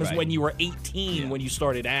the same as Right. when you were 18 when you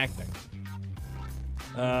started acting.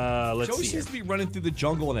 Let's Joey see. seems to be running through the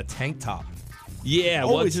jungle in a tank top. Yeah,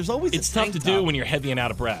 there's always it's a tough tank to top. do when you're heavy and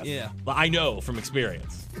out of breath. Yeah. I know from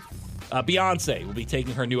experience. Beyonce will be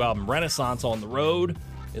taking her new album Renaissance on the road.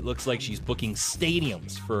 It looks like she's booking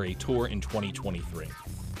stadiums for a tour in 2023.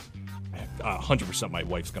 100% my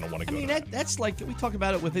wife's going to want to go. I mean, that's like, we talk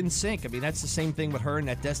about it with NSYNC. I mean, that's the same thing with her and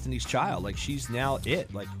that Destiny's Child. Like, she's now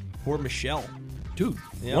it. Like, poor Michelle. Dude,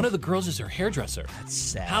 one of the girls is her hairdresser. That's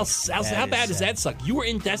sad. How bad does that suck? You were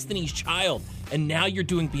in Destiny's Child, and now you're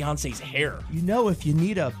doing Beyonce's hair. You know, if you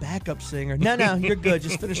need a backup singer. No, you're good.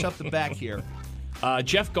 Just finish up the back here.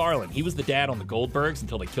 Jeff Garland, he was the dad on the Goldbergs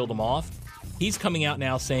until they killed him off. He's coming out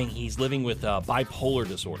now saying he's living with bipolar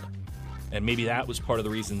disorder. And maybe that was part of the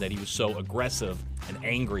reason that he was so aggressive and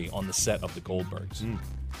angry on the set of the Goldbergs.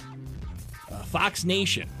 Fox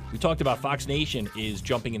Nation. We talked about Fox Nation is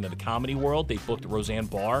jumping into the comedy world. They booked Roseanne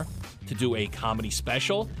Barr to do a comedy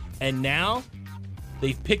special. And now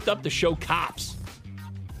they've picked up the show Cops.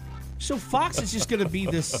 So Fox is just going to be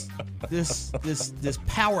this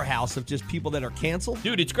powerhouse of just people that are canceled?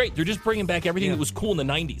 Dude, it's great. They're just bringing back everything that was cool in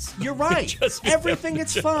the 90s. You're right. Everything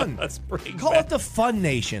that's fun. Call it the Fun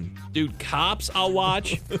Nation. Dude, Cops I'll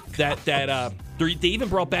watch. They even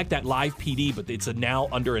brought back that live PD, but it's now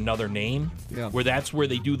under another name. Yeah. Where that's where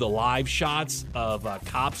they do the live shots of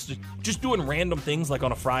cops just doing random things like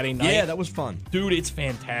on a Friday night. Yeah, that was fun. Dude, it's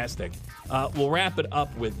fantastic. We'll wrap it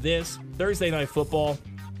up with this. Thursday Night Football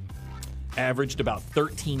averaged about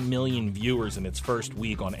 13 million viewers in its first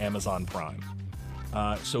week on Amazon Prime.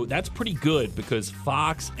 So that's pretty good because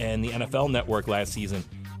Fox and the NFL Network last season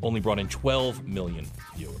only brought in 12 million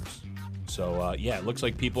viewers. So, it looks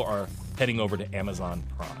like people are heading over to Amazon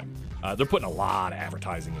Prime. They're putting a lot of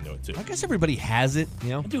advertising into it, too. I guess everybody has it,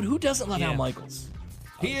 you know? Dude, who doesn't love Al Michaels?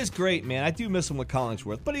 He is great, man. I do miss him with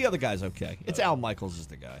Collingsworth, but the other guy's okay. It's Al Michaels is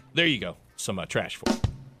the guy. There you go. Some trash for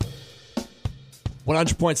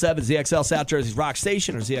 100.7 ZXL South Jersey's Rock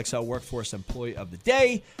Station, or ZXL Workforce Employee of the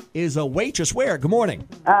Day, is a waitress where? Good morning.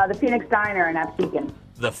 The Phoenix Diner in Absecon.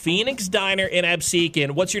 The Phoenix Diner in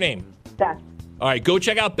Absecon. What's your name? Beth. All right, go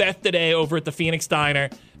check out Beth today over at the Phoenix Diner.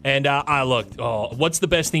 And what's the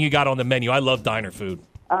best thing you got on the menu? I love diner food.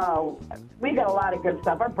 Oh, we got a lot of good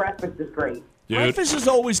stuff. Our breakfast is great. Dude, breakfast is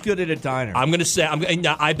always good at a diner. I'm going to say,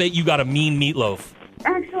 I bet you got a mean meatloaf.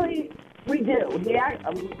 Actually, we do. Yeah,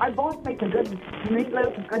 our boss makes a good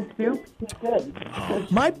meatloaf and good soup. He's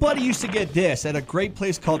good. My buddy used to get this at a great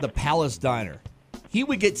place called the Palace Diner. He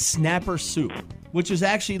would get snapper soup, which is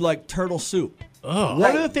actually like turtle soup. Oh.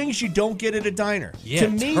 One of the things you don't get at a diner. Yeah, to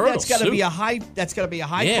me, that's got to soup. be a high. That's got to be a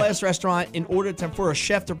high class restaurant in order for a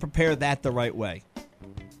chef to prepare that the right way.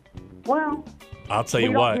 Well, I'll tell you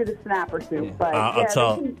we what. don't do the snapper soup, but I'll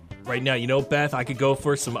tell right now. Beth, I could go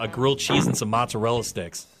for some grilled cheese and some mozzarella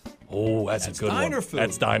sticks. Oh, that's a good diner one. food.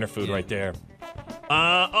 That's diner food right there.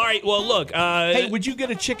 All right. Well, look. Hey, would you get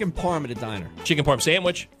a chicken parm at a diner? Chicken parm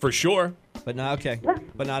sandwich for sure. But not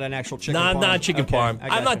But not an actual chicken. Nah, parm. not chicken parm.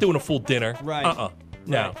 I'm not doing a full dinner. Right.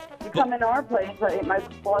 No. You come into our place, my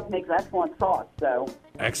boss makes excellent sauce, so.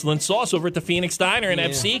 Excellent sauce over at the Phoenix Diner in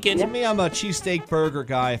Absecon. To me, I'm a cheesesteak burger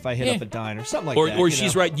guy if I hit up a diner. Something like that. Or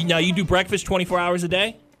she's right. Now, you do breakfast 24 hours a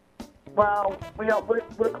day? Well,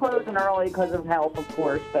 we're closing early because of health, of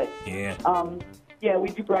course, but yeah. Yeah,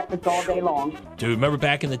 we do breakfast all day long. Dude, remember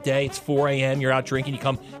back in the day, it's 4 a.m., you're out drinking,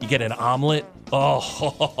 you get an omelet.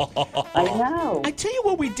 Oh. I know. I tell you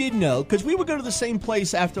what we did know, because we would go to the same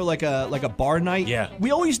place after like a bar night. Yeah.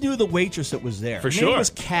 We always knew the waitress that was there. For Her sure. name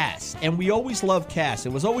was Cass, and we always loved Cass.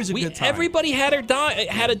 It was always a good time. Everybody had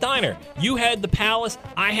had a diner. You had the Palace.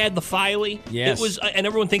 I had the Filey. Yes. It was, and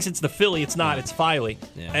everyone thinks it's the Philly. It's not. It's Filey.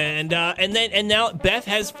 Yeah. And now Beth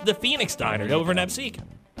has the Phoenix Diner over in Absecon.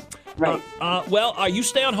 Right. You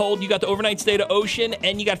stay on hold. You got the overnight stay to Ocean,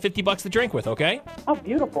 and you got $50 to drink with. Okay. Oh,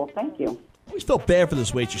 beautiful. Thank you. I always felt bad for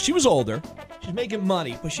this waitress. She was older. She's making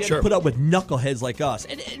money, but she had to put up with knuckleheads like us.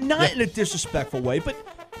 And not in a disrespectful way, but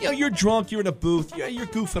you're drunk, you're in a booth, you're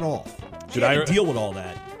goofing off. She had to deal with all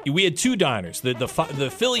that. We had two diners: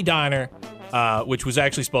 the Philly Diner, which was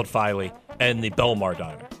actually spelled Filey, and the Belmar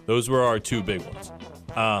Diner. Those were our two big ones.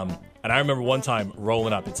 And I remember one time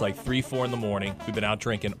rolling up. It's like 3, 4 in the morning. We've been out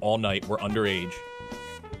drinking all night. We're underage.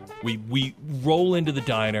 We roll into the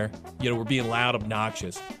diner. We're being loud,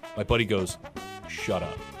 obnoxious. My buddy goes, "Shut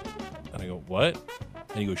up." And I go, "What?"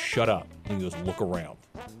 And he goes, "Shut up." And he goes, "Look around."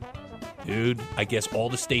 Dude, I guess all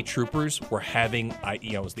the state troopers were having,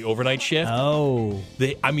 it was the overnight shift. Oh.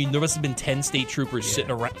 There must have been 10 state troopers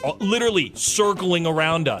sitting around, literally circling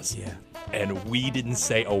around us. Yeah. And we didn't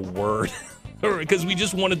say a word. Because we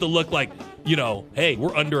just wanted to look like, hey, we're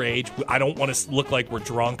underage. I don't want to look like we're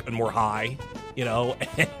drunk and we're high,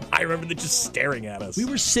 And I remember them just staring at us. We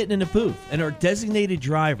were sitting in a booth, and our designated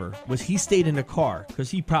driver he stayed in the car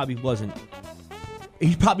because he probably shouldn't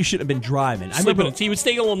have been driving. He was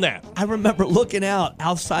taking a little nap. I remember looking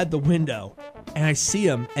outside the window, and I see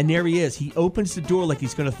him, and there he is. He opens the door like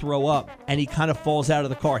he's going to throw up, and he kind of falls out of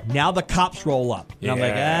the car. Now the cops roll up. And I'm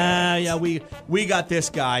like, we got this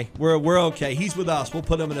guy. We're okay. He's with us. We'll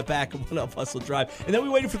put him in the back, and one of us will drive. And then we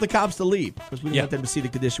waited for the cops to leave because we didn't want them to see the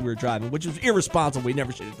condition we were driving, which was irresponsible. We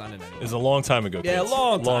never should have done it anyway. It was a long time ago, kids. Yeah, a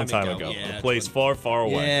long time ago. Yeah, a place far, far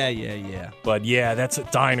away. Yeah. But that's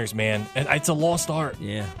diners, man. And it's a lost art.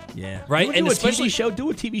 Yeah. Right? And especially do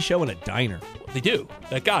a TV show in a diner. They do.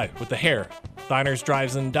 That guy with the hair. Diners,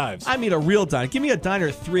 drives, and dives. I mean, a real diner. Give me a diner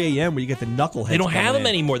at 3 a.m. where you get the knuckleheads. They don't have them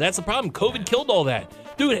anymore. That's the problem. COVID killed all that.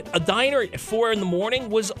 Dude, a diner at 4 in the morning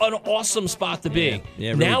was an awesome spot to be.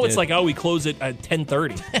 Yeah, now really it's like, we close it at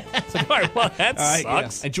 10:30. It's like, all right, well, that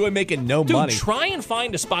sucks. Yeah. Enjoy making no Dude, money. Try and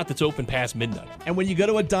find a spot that's open past midnight. And when you go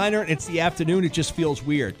to a diner and it's the afternoon, it just feels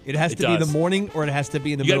weird. It has to be the morning or it has to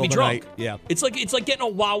be in the middle of the night. Yeah. It's like getting a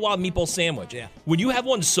Wawa meatball sandwich. Yeah. When you have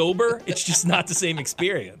one sober, it's just not the same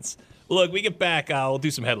experience. Look, we get back. We'll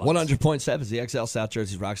do some headlines. 100.7 ZXL, South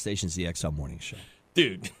Jersey's rock station, ZXL Morning Show.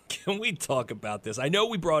 Dude, can we talk about this? I know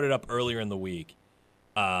we brought it up earlier in the week.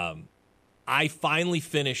 I finally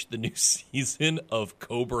finished the new season of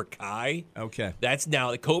Cobra Kai. Okay. That's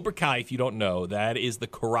now Cobra Kai, if you don't know, that is the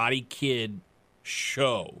Karate Kid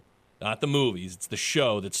show. Not the movies. It's the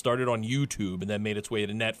show that started on YouTube and then made its way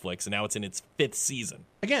to Netflix, and now it's in its 5th season.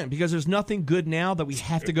 Again, because there's nothing good now that we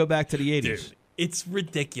have to go back to the 80s. Dude, it's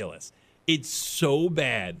ridiculous. It's so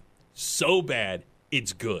bad,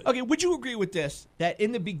 it's good. Okay, would you agree with this? That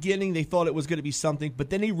in the beginning they thought it was going to be something,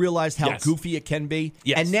 but then they realized how goofy it can be?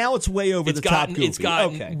 Yes. And now it's way over the top goofy. It's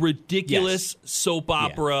gotten ridiculous soap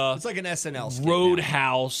opera. Yeah. It's like an SNL skit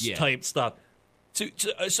Roadhouse type stuff. So,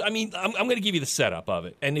 I'm going to give you the setup of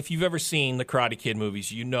it. And if you've ever seen the Karate Kid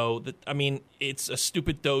movies, you know that, it's a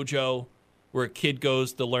stupid dojo where a kid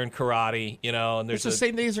goes to learn karate, and there's the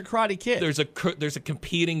same thing as a Karate Kid. There's a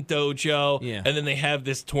competing dojo, and then they have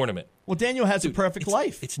this tournament. Well, Daniel has a perfect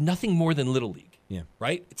life. It's nothing more than Little League,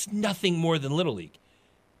 right? It's nothing more than Little League.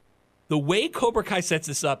 The way Cobra Kai sets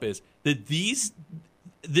this up is that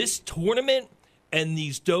this tournament and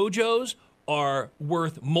these dojos are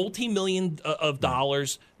worth multi-million of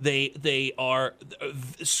dollars. They are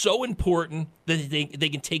so important that they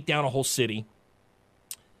can take down a whole city.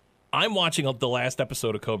 I'm watching the last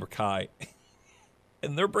episode of Cobra Kai,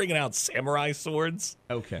 and they're bringing out samurai swords.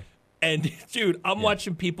 Okay. And dude, I'm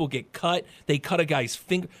watching people get cut. They cut a guy's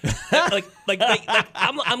finger.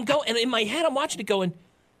 I'm going, and in my head, I'm watching it going,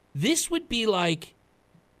 this would be like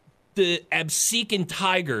the Absecon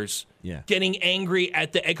Tigers getting angry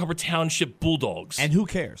at the Egg Harbor Township Bulldogs. And who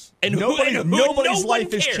cares? And nobody's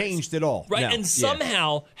life has changed at all. Right? No. And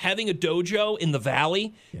somehow having a dojo in the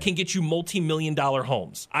valley can get you multi-million-dollar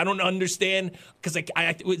homes. I don't understand, because is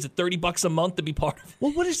it $30 a month to be part of it?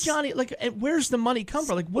 Well, what does Johnny, where's the money come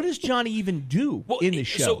from? What does Johnny even do in the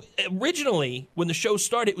show? So originally, when the show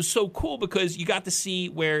started, it was so cool because you got to see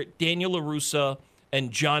where Daniel LaRussa and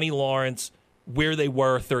Johnny Lawrence, where they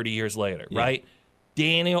were 30 years later, right?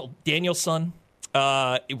 Daniel's son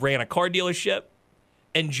ran a car dealership,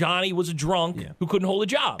 and Johnny was a drunk who couldn't hold a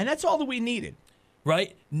job. And that's all that we needed.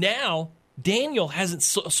 Right? Now, Daniel hasn't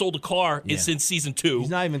sold a car since season 2. He's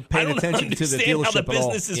not even paying attention to the dealership I don't understand how the at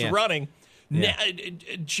all. business is running. Yeah.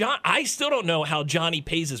 Now, I still don't know how Johnny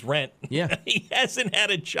pays his rent. Yeah. He hasn't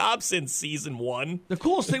had a job since season 1. The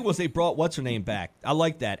coolest thing was they brought what's-her-name back. I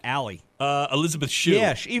like that, Allie. Elizabeth Shue.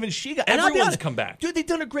 Yeah, even she got... and I'll be Everyone's honest, come back. Dude, they've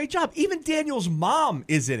done a great job. Even Daniel's mom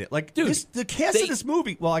is in it. Like, Dude, the cast of this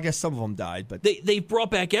movie... Well, I guess some of them died, but... They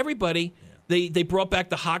brought back everybody. They brought back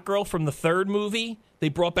the hot girl from the 3rd movie. They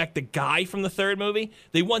brought back the guy from the 3rd movie.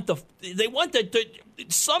 They went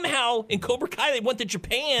somehow in Cobra Kai they went to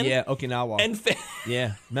Japan. Yeah, Okinawa. And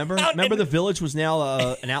yeah, remember the village was now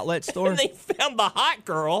an outlet store? And they found the hot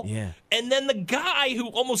girl. Yeah. And then the guy who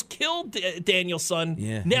almost killed Daniel's son.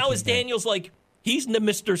 Yeah, now he is came back. Daniel's like he's the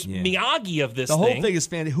Mr. Miyagi of this the thing. whole thing is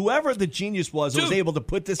fantastic. Whoever the genius was Dude, able to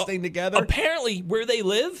put this thing together. Apparently, where they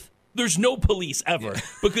live, there's no police ever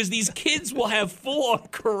because these kids will have full-on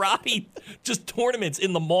karate just tournaments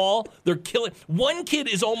in the mall. They're killing. One kid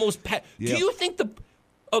is almost. Do you think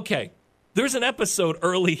Okay, there's an episode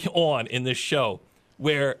early on in this show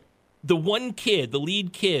where the one kid, the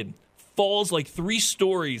lead kid, falls like 3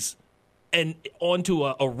 stories and onto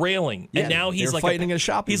a railing, and now he's like fighting in a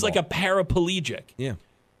shopping He's mall. like a paraplegic. Yeah.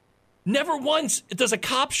 Never once does a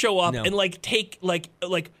cop show up No. and take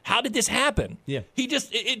how did this happen? Yeah. He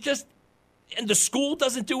just and the school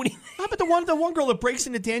doesn't do anything. How about the one girl that breaks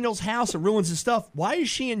into Daniel's house and ruins his stuff? Why is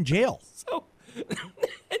she in jail? So,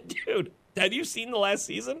 dude, have you seen the last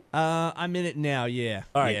season? I'm in it now. Yeah.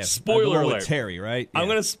 All right. Yeah. Spoiler The one alert. with Terry, right? I'm Yeah.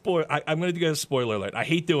 gonna spoil. I'm gonna do a spoiler alert. I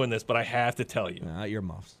hate doing this, but I have to tell you.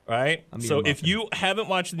 Earmuffs. All right. I'm So if earmuffing. you haven't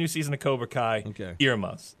watched the new season of Cobra Kai,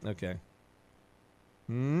 earmuffs. Okay.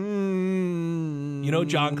 You know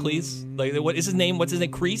John Cleese? Like what is his name? What's his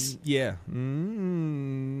name? Kreese? Yeah.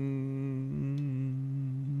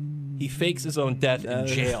 He fakes his own death in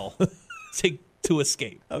jail to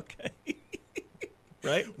escape. Okay.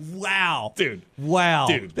 Right? Wow. Dude. Wow.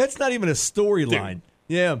 Dude. That's not even a storyline.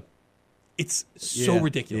 Yeah. It's so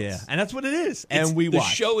ridiculous. Yeah. And that's what it is. And The watch.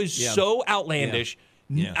 show is so outlandish.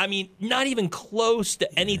 Yeah. I mean, not even close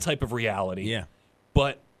to any type of reality. Yeah.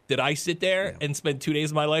 But did I sit there and spend 2 days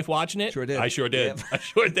of my life watching it? Sure did. I sure did. Yeah. I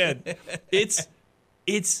sure did. It's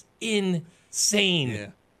insane. Yeah.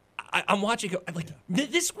 I'm watching. I'm like,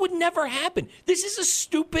 this would never happen. This is a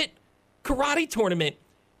stupid karate tournament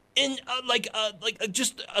in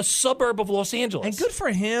just a suburb of Los Angeles. And good for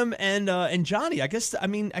him and Johnny. I guess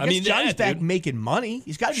Johnny's back dude. making money.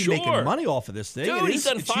 He's got to be making money off of this thing. Dude, he's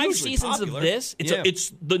done 5 hugely seasons popular. of this.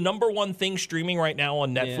 It's the number 1 thing streaming right now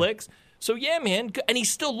on Netflix. So yeah, man, and he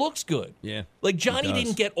still looks good. Yeah, like Johnny he does.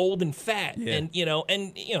 didn't get old and fat, Yeah.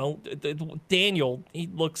 and Daniel, he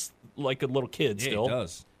looks like a little kid still. He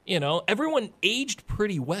does. Everyone aged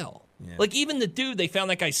pretty well. Yeah. Like even the dude, they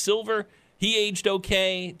found that guy Silver. He aged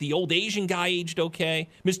okay. The old Asian guy aged okay.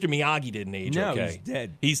 Mr. Miyagi didn't age okay. He's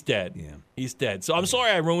dead. He's dead. Yeah. He's dead. So I'm sorry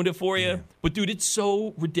I ruined it for you. But dude, it's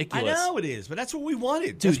so ridiculous. I know it is, but that's what we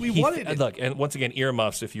wanted. Dude, we wanted it. Look, and once again,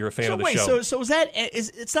 earmuffs if you're a fan So of the wait, show. so is that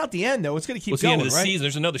it's not the end though? It's going to keep It's going, the end of the right? season.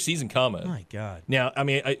 There's another season coming. My God. Now, I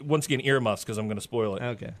mean, once again, earmuffs because I'm going to spoil it.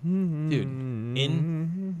 Okay. Dude,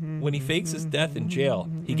 when he fakes his death in jail,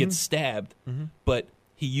 he gets stabbed, but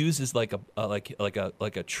he uses like a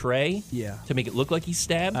tray to make it look like he's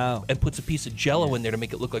stabbed, and puts a piece of Jello in there to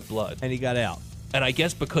make it look like blood. And he got out. And I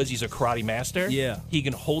guess because he's a karate master, he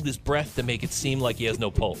can hold his breath to make it seem like he has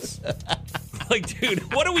no pulse. Like,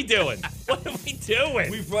 dude, what are we doing? What are we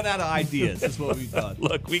doing? We've run out of ideas. That's what we've done.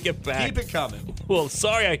 Look, we get back. Keep it coming. Well,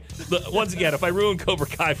 sorry. Once again, if I ruined Cobra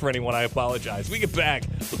Kai for anyone, I apologize. We get back.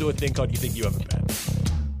 We'll do a thing called You Think You Have a Pet.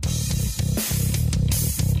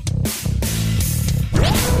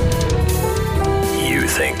 You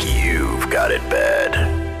think you've got it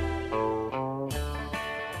bad.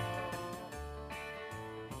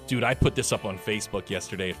 Dude, I put this up on Facebook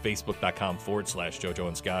yesterday at facebook.com/JoJo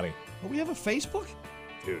and Scotty. Oh, we have a Facebook?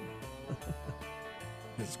 Dude,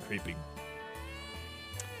 this is creepy.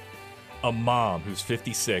 A mom who's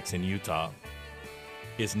 56 in Utah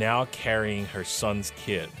is now carrying her son's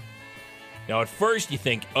kid. Now, at first you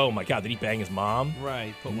think, oh my God, did he bang his mom?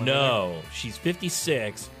 Right. No, she's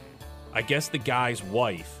 56. I guess the guy's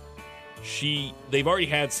wife. They've already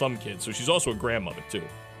had some kids, so she's also a grandmother too.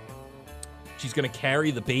 She's going to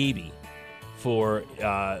carry the baby for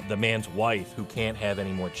the man's wife who can't have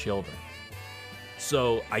any more children.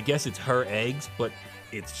 So I guess it's her eggs, but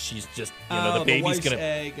she's just the baby's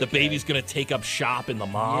baby's gonna take up shop in the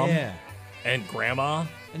mom and grandma.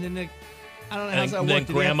 And then I don't know and how's that then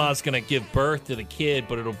work. grandma's gonna give birth to the kid,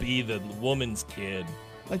 but it'll be the woman's kid.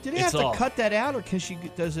 Like, did they have to cut that out, or can she?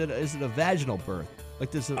 Is it a vaginal birth? Like,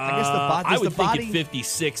 I guess the body. I would think at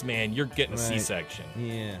 56, man, you're getting a C-section.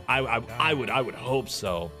 Yeah. I would hope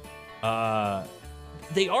so.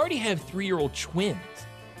 They already have 3-year-old twins,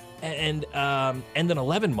 and an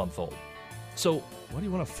 11-month-old. So why do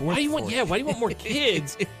you want a fourth? Why do you want more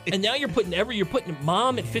kids? And now you're putting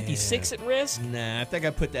mom at 56 at risk. Nah, I think I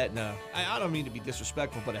put that in a. I don't mean to be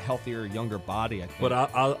disrespectful, but a healthier, younger body. I think. But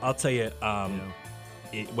I'll tell you.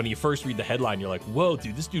 When you first read the headline, you're like, "Whoa,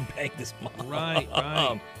 dude, this dude banged this mom."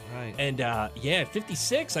 Right. And at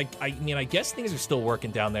 56, I mean, I guess things are still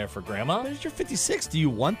working down there for grandma. But you're 56. Do you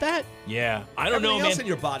want that? Yeah, I don't know, man. Everything else in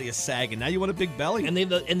your body is sagging. Now you want a big belly. And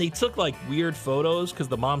they took like weird photos because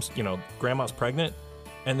the mom's, grandma's pregnant,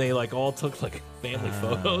 and they like all took like family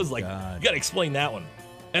photos. Like, God. you gotta explain that one.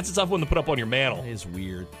 That's a tough one to put up on your mantle. It is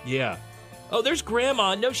weird. Yeah. Oh, there's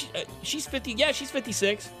grandma. No, she's 50. Yeah, she's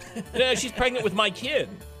 56. No, she's pregnant with my kid.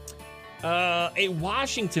 A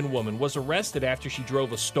Washington woman was arrested after she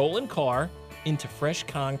drove a stolen car into fresh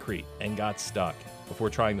concrete and got stuck before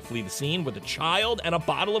trying to flee the scene with a child and a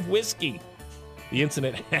bottle of whiskey. The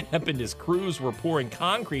incident happened as crews were pouring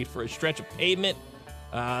concrete for a stretch of pavement,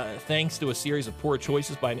 thanks to a series of poor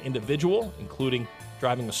choices by an individual, including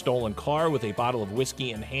driving a stolen car with a bottle of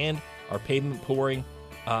whiskey in hand. Our pavement pouring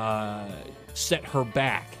set her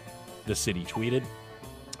back, the city tweeted.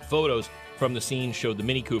 Photos from the scene showed the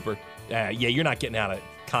Mini Cooper. You're not getting out of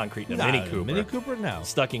concrete in a Mini Cooper. Mini Cooper, no.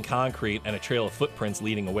 Stuck in concrete and a trail of footprints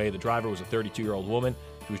leading away. The driver was a 32-year-old woman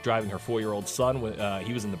who was driving her 4-year-old son.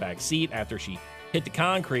 He was in the back seat. After she hit the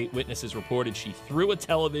concrete, witnesses reported she threw a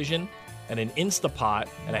television and an Instapot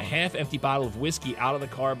and a half-empty bottle of whiskey out of the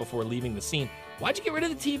car before leaving the scene. Why'd you get rid of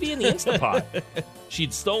the TV and the Instapot?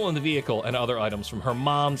 She'd stolen the vehicle and other items from her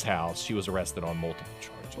mom's house. She was arrested on multiple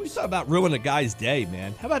charges. What are you talking about ruining a guy's day,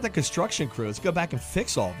 man? How about the construction crew? Let's go back and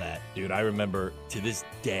fix all that. Dude, I remember to this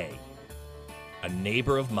day, a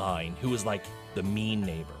neighbor of mine who was like the mean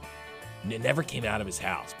neighbor. Never came out of his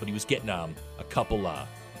house, but he was getting a couple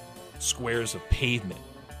squares of pavement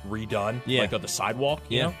redone, like on the sidewalk,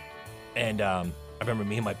 you know? And I remember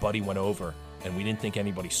me and my buddy went over, and we didn't think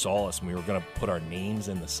anybody saw us, and we were going to put our names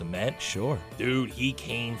in the cement. Sure. Dude, he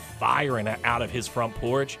came firing out of his front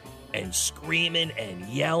porch and screaming and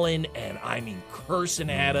yelling and, I mean, cursing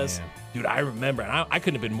at us. Dude, I remember, and I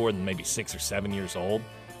couldn't have been more than maybe 6 or 7 years old,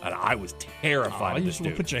 and I was terrified of this dude.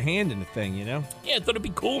 You put your hand in the thing, you know? Yeah, I thought it'd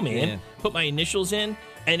be cool, man. Yeah. Put my initials in,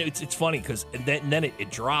 and it's funny because then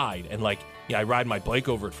it dried, and I ride my bike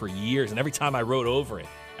over it for years, and every time I rode over it,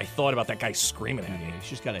 I thought about that guy screaming at me. He's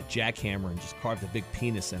just got a jackhammer and just carved a big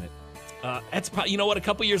penis in it. That's probably, you know what? A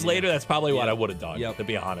couple years later, that's probably what I would have done, to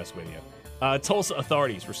be honest with you. Tulsa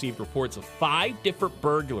authorities received reports of 5 different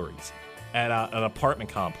burglaries at an apartment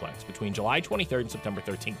complex between July 23rd and September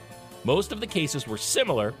 13th. Most of the cases were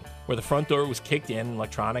similar, where the front door was kicked in and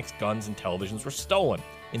electronics, guns, and televisions were stolen.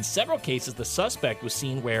 In several cases, the suspect was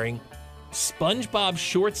seen wearing SpongeBob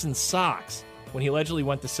shorts and socks. When he allegedly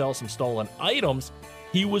went to sell some stolen items,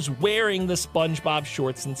 he was wearing the SpongeBob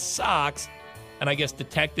shorts and socks, and I guess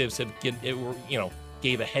detectives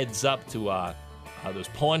gave a heads up to those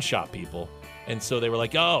pawn shop people, and so they were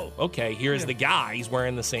like, "Oh, okay, here's the guy. He's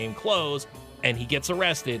wearing the same clothes, and he gets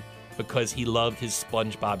arrested because he loved his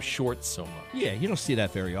SpongeBob shorts so much." Yeah, you don't see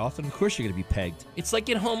that very often. Of course, you're gonna be pegged. It's like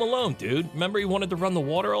in Home Alone, dude. Remember, he wanted to run the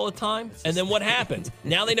water all the time, and then what happens?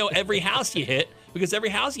 Now they know every house you hit, because every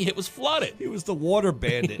house he hit was flooded. He was the water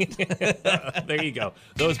bandit. There you go.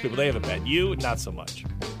 Those people, they have a bet. You, not so much.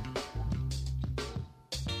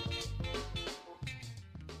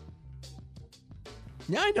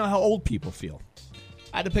 Now I know how old people feel.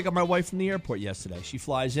 I had to pick up my wife from the airport yesterday. She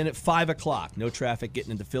flies in at 5 o'clock. No traffic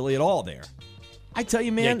getting into Philly at all there. I tell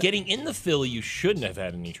you, man. Yeah, getting into Philly, you shouldn't have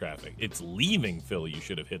had any traffic. It's leaving Philly, you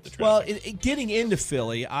should have hit the traffic. Well, getting into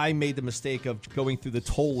Philly, I made the mistake of going through the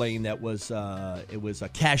toll lane that was a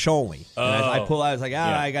cash only. Oh. And I pulled out, I was like,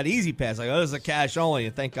 I got Easy Pass. Like, this is a cash only,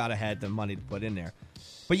 and thank God I had the money to put in there.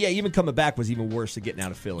 But yeah, even coming back was even worse than getting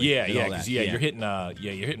out of Philly. Yeah, because you're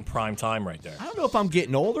hitting prime time right there. I don't know if I'm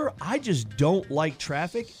getting older. I just don't like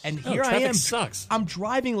traffic, and here I am. Traffic sucks. I'm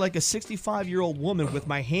driving like a 65-year-old woman with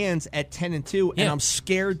my hands at 10 and 2, and I'm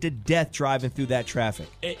scared to death driving through that traffic.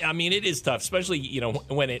 I mean, it is tough, especially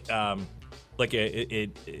when it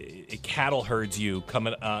it cattle herds you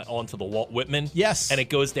coming onto the Walt Whitman. Yes, and it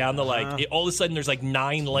goes down to all of a sudden there's like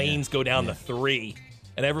 9 lanes go down to 3,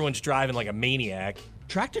 and everyone's driving like a maniac.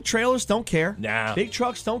 Tractor trailers don't care. Nah. Big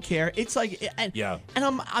trucks don't care. It's like, and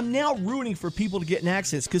I'm now rooting for people to get in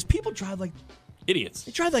accidents because people drive like idiots.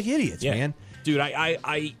 They drive like idiots, man. Dude,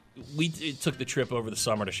 we took the trip over the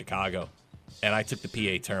summer to Chicago, and I took the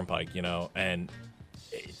PA Turnpike, and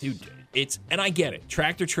dude, and I get it.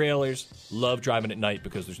 Tractor trailers love driving at night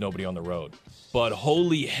because there's nobody on the road. But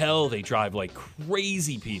holy hell, they drive like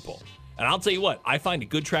crazy people. And I'll tell you what, I find a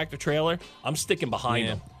good tractor trailer, I'm sticking behind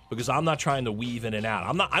them because I'm not trying to weave in and out.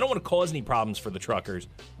 I don't want to cause any problems for the truckers.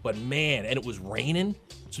 But man, and it was raining.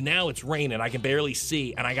 So now it's raining. I can barely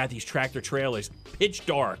see, and I got these tractor trailers, pitch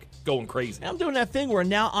dark, going crazy. I'm doing that thing where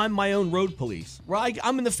now I'm my own road police. Where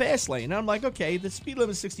I'm in the fast lane, and I'm like, okay, the speed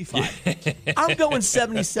limit is 65. I'm going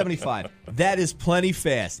 70, 75. That is plenty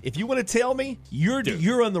fast. If you want to tell me,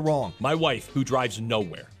 you're on the wrong. My wife, who drives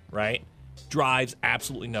nowhere, right? Drives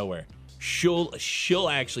absolutely nowhere. She'll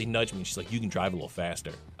actually nudge me. She's like, you can drive a little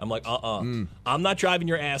faster. I'm like, I'm not driving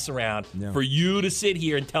your ass around for you to sit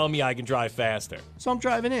here and tell me I can drive faster. So I'm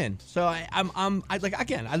driving in. So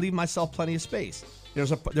I leave myself plenty of space.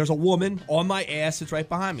 There's a woman on my ass that's right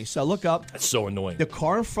behind me. So I look up. That's so annoying. The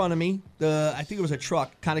car in front of me, I think it was a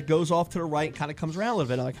truck, kind of goes off to the right, kind of comes around a little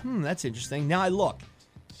bit. I'm like, that's interesting. Now I look.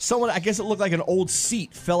 Someone, I guess it looked like an old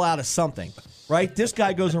seat fell out of something, right? This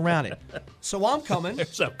guy goes around it. So I'm coming.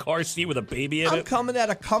 There's a car seat with a baby in it. I'm coming at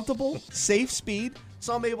a comfortable, safe speed,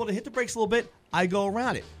 so I'm able to hit the brakes a little bit. I go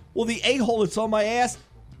around it. Well, the a-hole that's on my ass,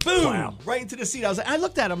 boom, right into the seat. I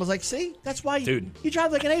looked at him. I was like, see, that's why you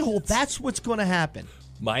drive like an a-hole. That's what's going to happen.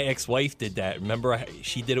 My ex-wife did that. Remember,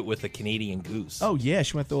 she did it with a Canadian Goose. Oh, yeah.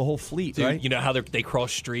 She went through a whole fleet, dude, right? You know how they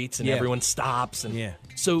cross streets and everyone stops? And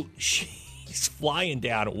so she's flying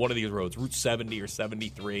down at one of these roads, Route 70 or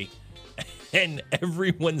 73, and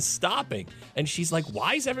everyone's stopping. And she's like,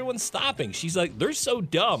 why is everyone stopping? She's like, they're so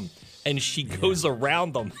dumb. And she goes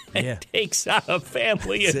around them and takes out a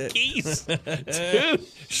family of geese. Dude,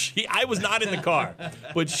 I was not in the car,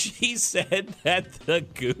 but she said that the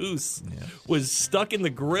goose was stuck in the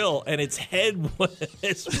grill and its head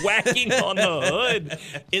was whacking on the hood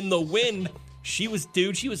in the wind. She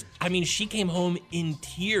came home in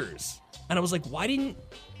tears. And I was like,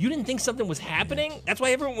 you didn't think something was happening? That's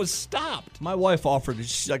why everyone was stopped. My wife offered it.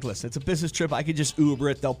 She's like, listen, it's a business trip. I could just Uber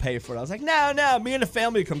it. They'll pay for it. I was like, no, me and the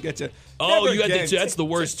family come get you. Oh, you had to, that's the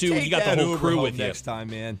worst, too. You got the whole crew with you. Next time,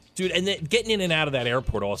 man. Dude, and then getting in and out of that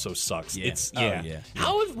airport also sucks.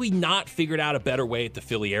 How have we not figured out a better way at the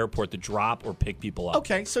Philly airport to drop or pick people up?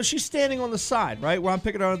 Okay, so she's standing on the side, right, where I'm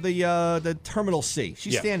picking her on the Terminal C.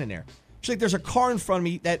 She's standing there. She's like, there's a car in front of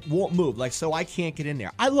me that won't move, so I can't get in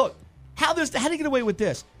there. I look. How do you get away with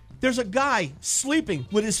this? There's a guy sleeping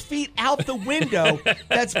with his feet out the window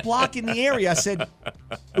that's blocking the area. I said,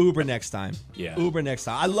 Uber next time. Yeah. Uber next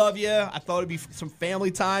time. I love you. I thought it'd be some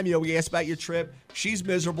family time. We asked about your trip. She's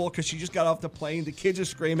miserable because she just got off the plane. The kids are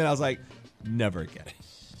screaming. I was like, never again.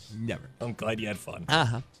 Never. I'm glad you had fun.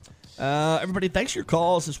 Everybody, thanks for your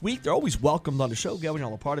calls this week. They're always welcomed on the show. Go and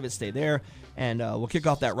all a part of it. Stay there. And we'll kick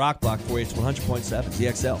off that rock block for you. It's 100.7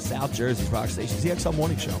 ZXL, South Jersey's rock station, ZXL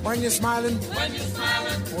Morning Show. When you're smiling, when you're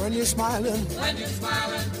smiling, when you're smiling, when you're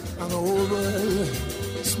smiling, and the whole world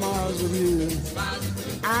smiles with you.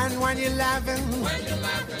 And when you're laughing,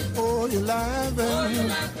 oh, you're laughing.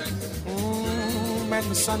 When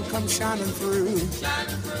the sun comes shining through.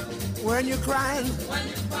 When you're crying,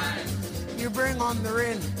 you bring on the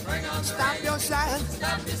rain. Stop your sighing.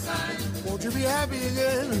 Won't you be happy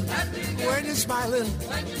again? When you're smiling.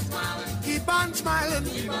 Keep on smiling.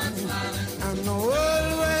 And the world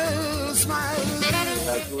will smile.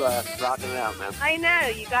 That's rocking it out, man. I know.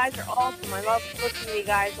 You guys are awesome. I love listening to you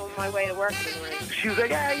guys on my way to work in the morning. She was like,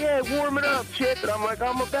 yeah, warming up, Chip. And I'm like,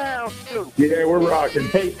 I'm about to. Yeah, we're rocking.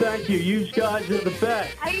 Hey, thank you. You guys are the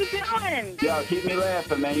best. How you doing? Yeah, keep me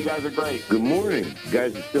laughing, man. You guys are great. Good morning. You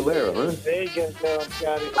guys are still there, huh? There you go,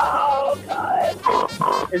 Scotty. Oh,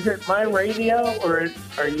 God. Is it my radio, or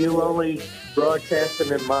are you only broadcasting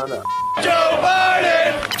in mono? Joe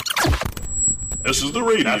Biden! This is the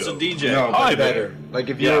radio. That's a DJ. No, but better. Like,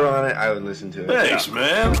 if you were on it, I would listen to it. Thanks,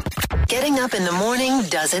 man. Getting up in the morning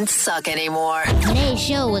doesn't suck anymore. Today's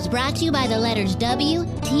show was brought to you by the letters W,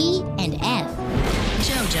 T, and F.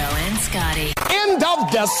 JoJo and Scotty. End of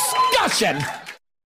discussion.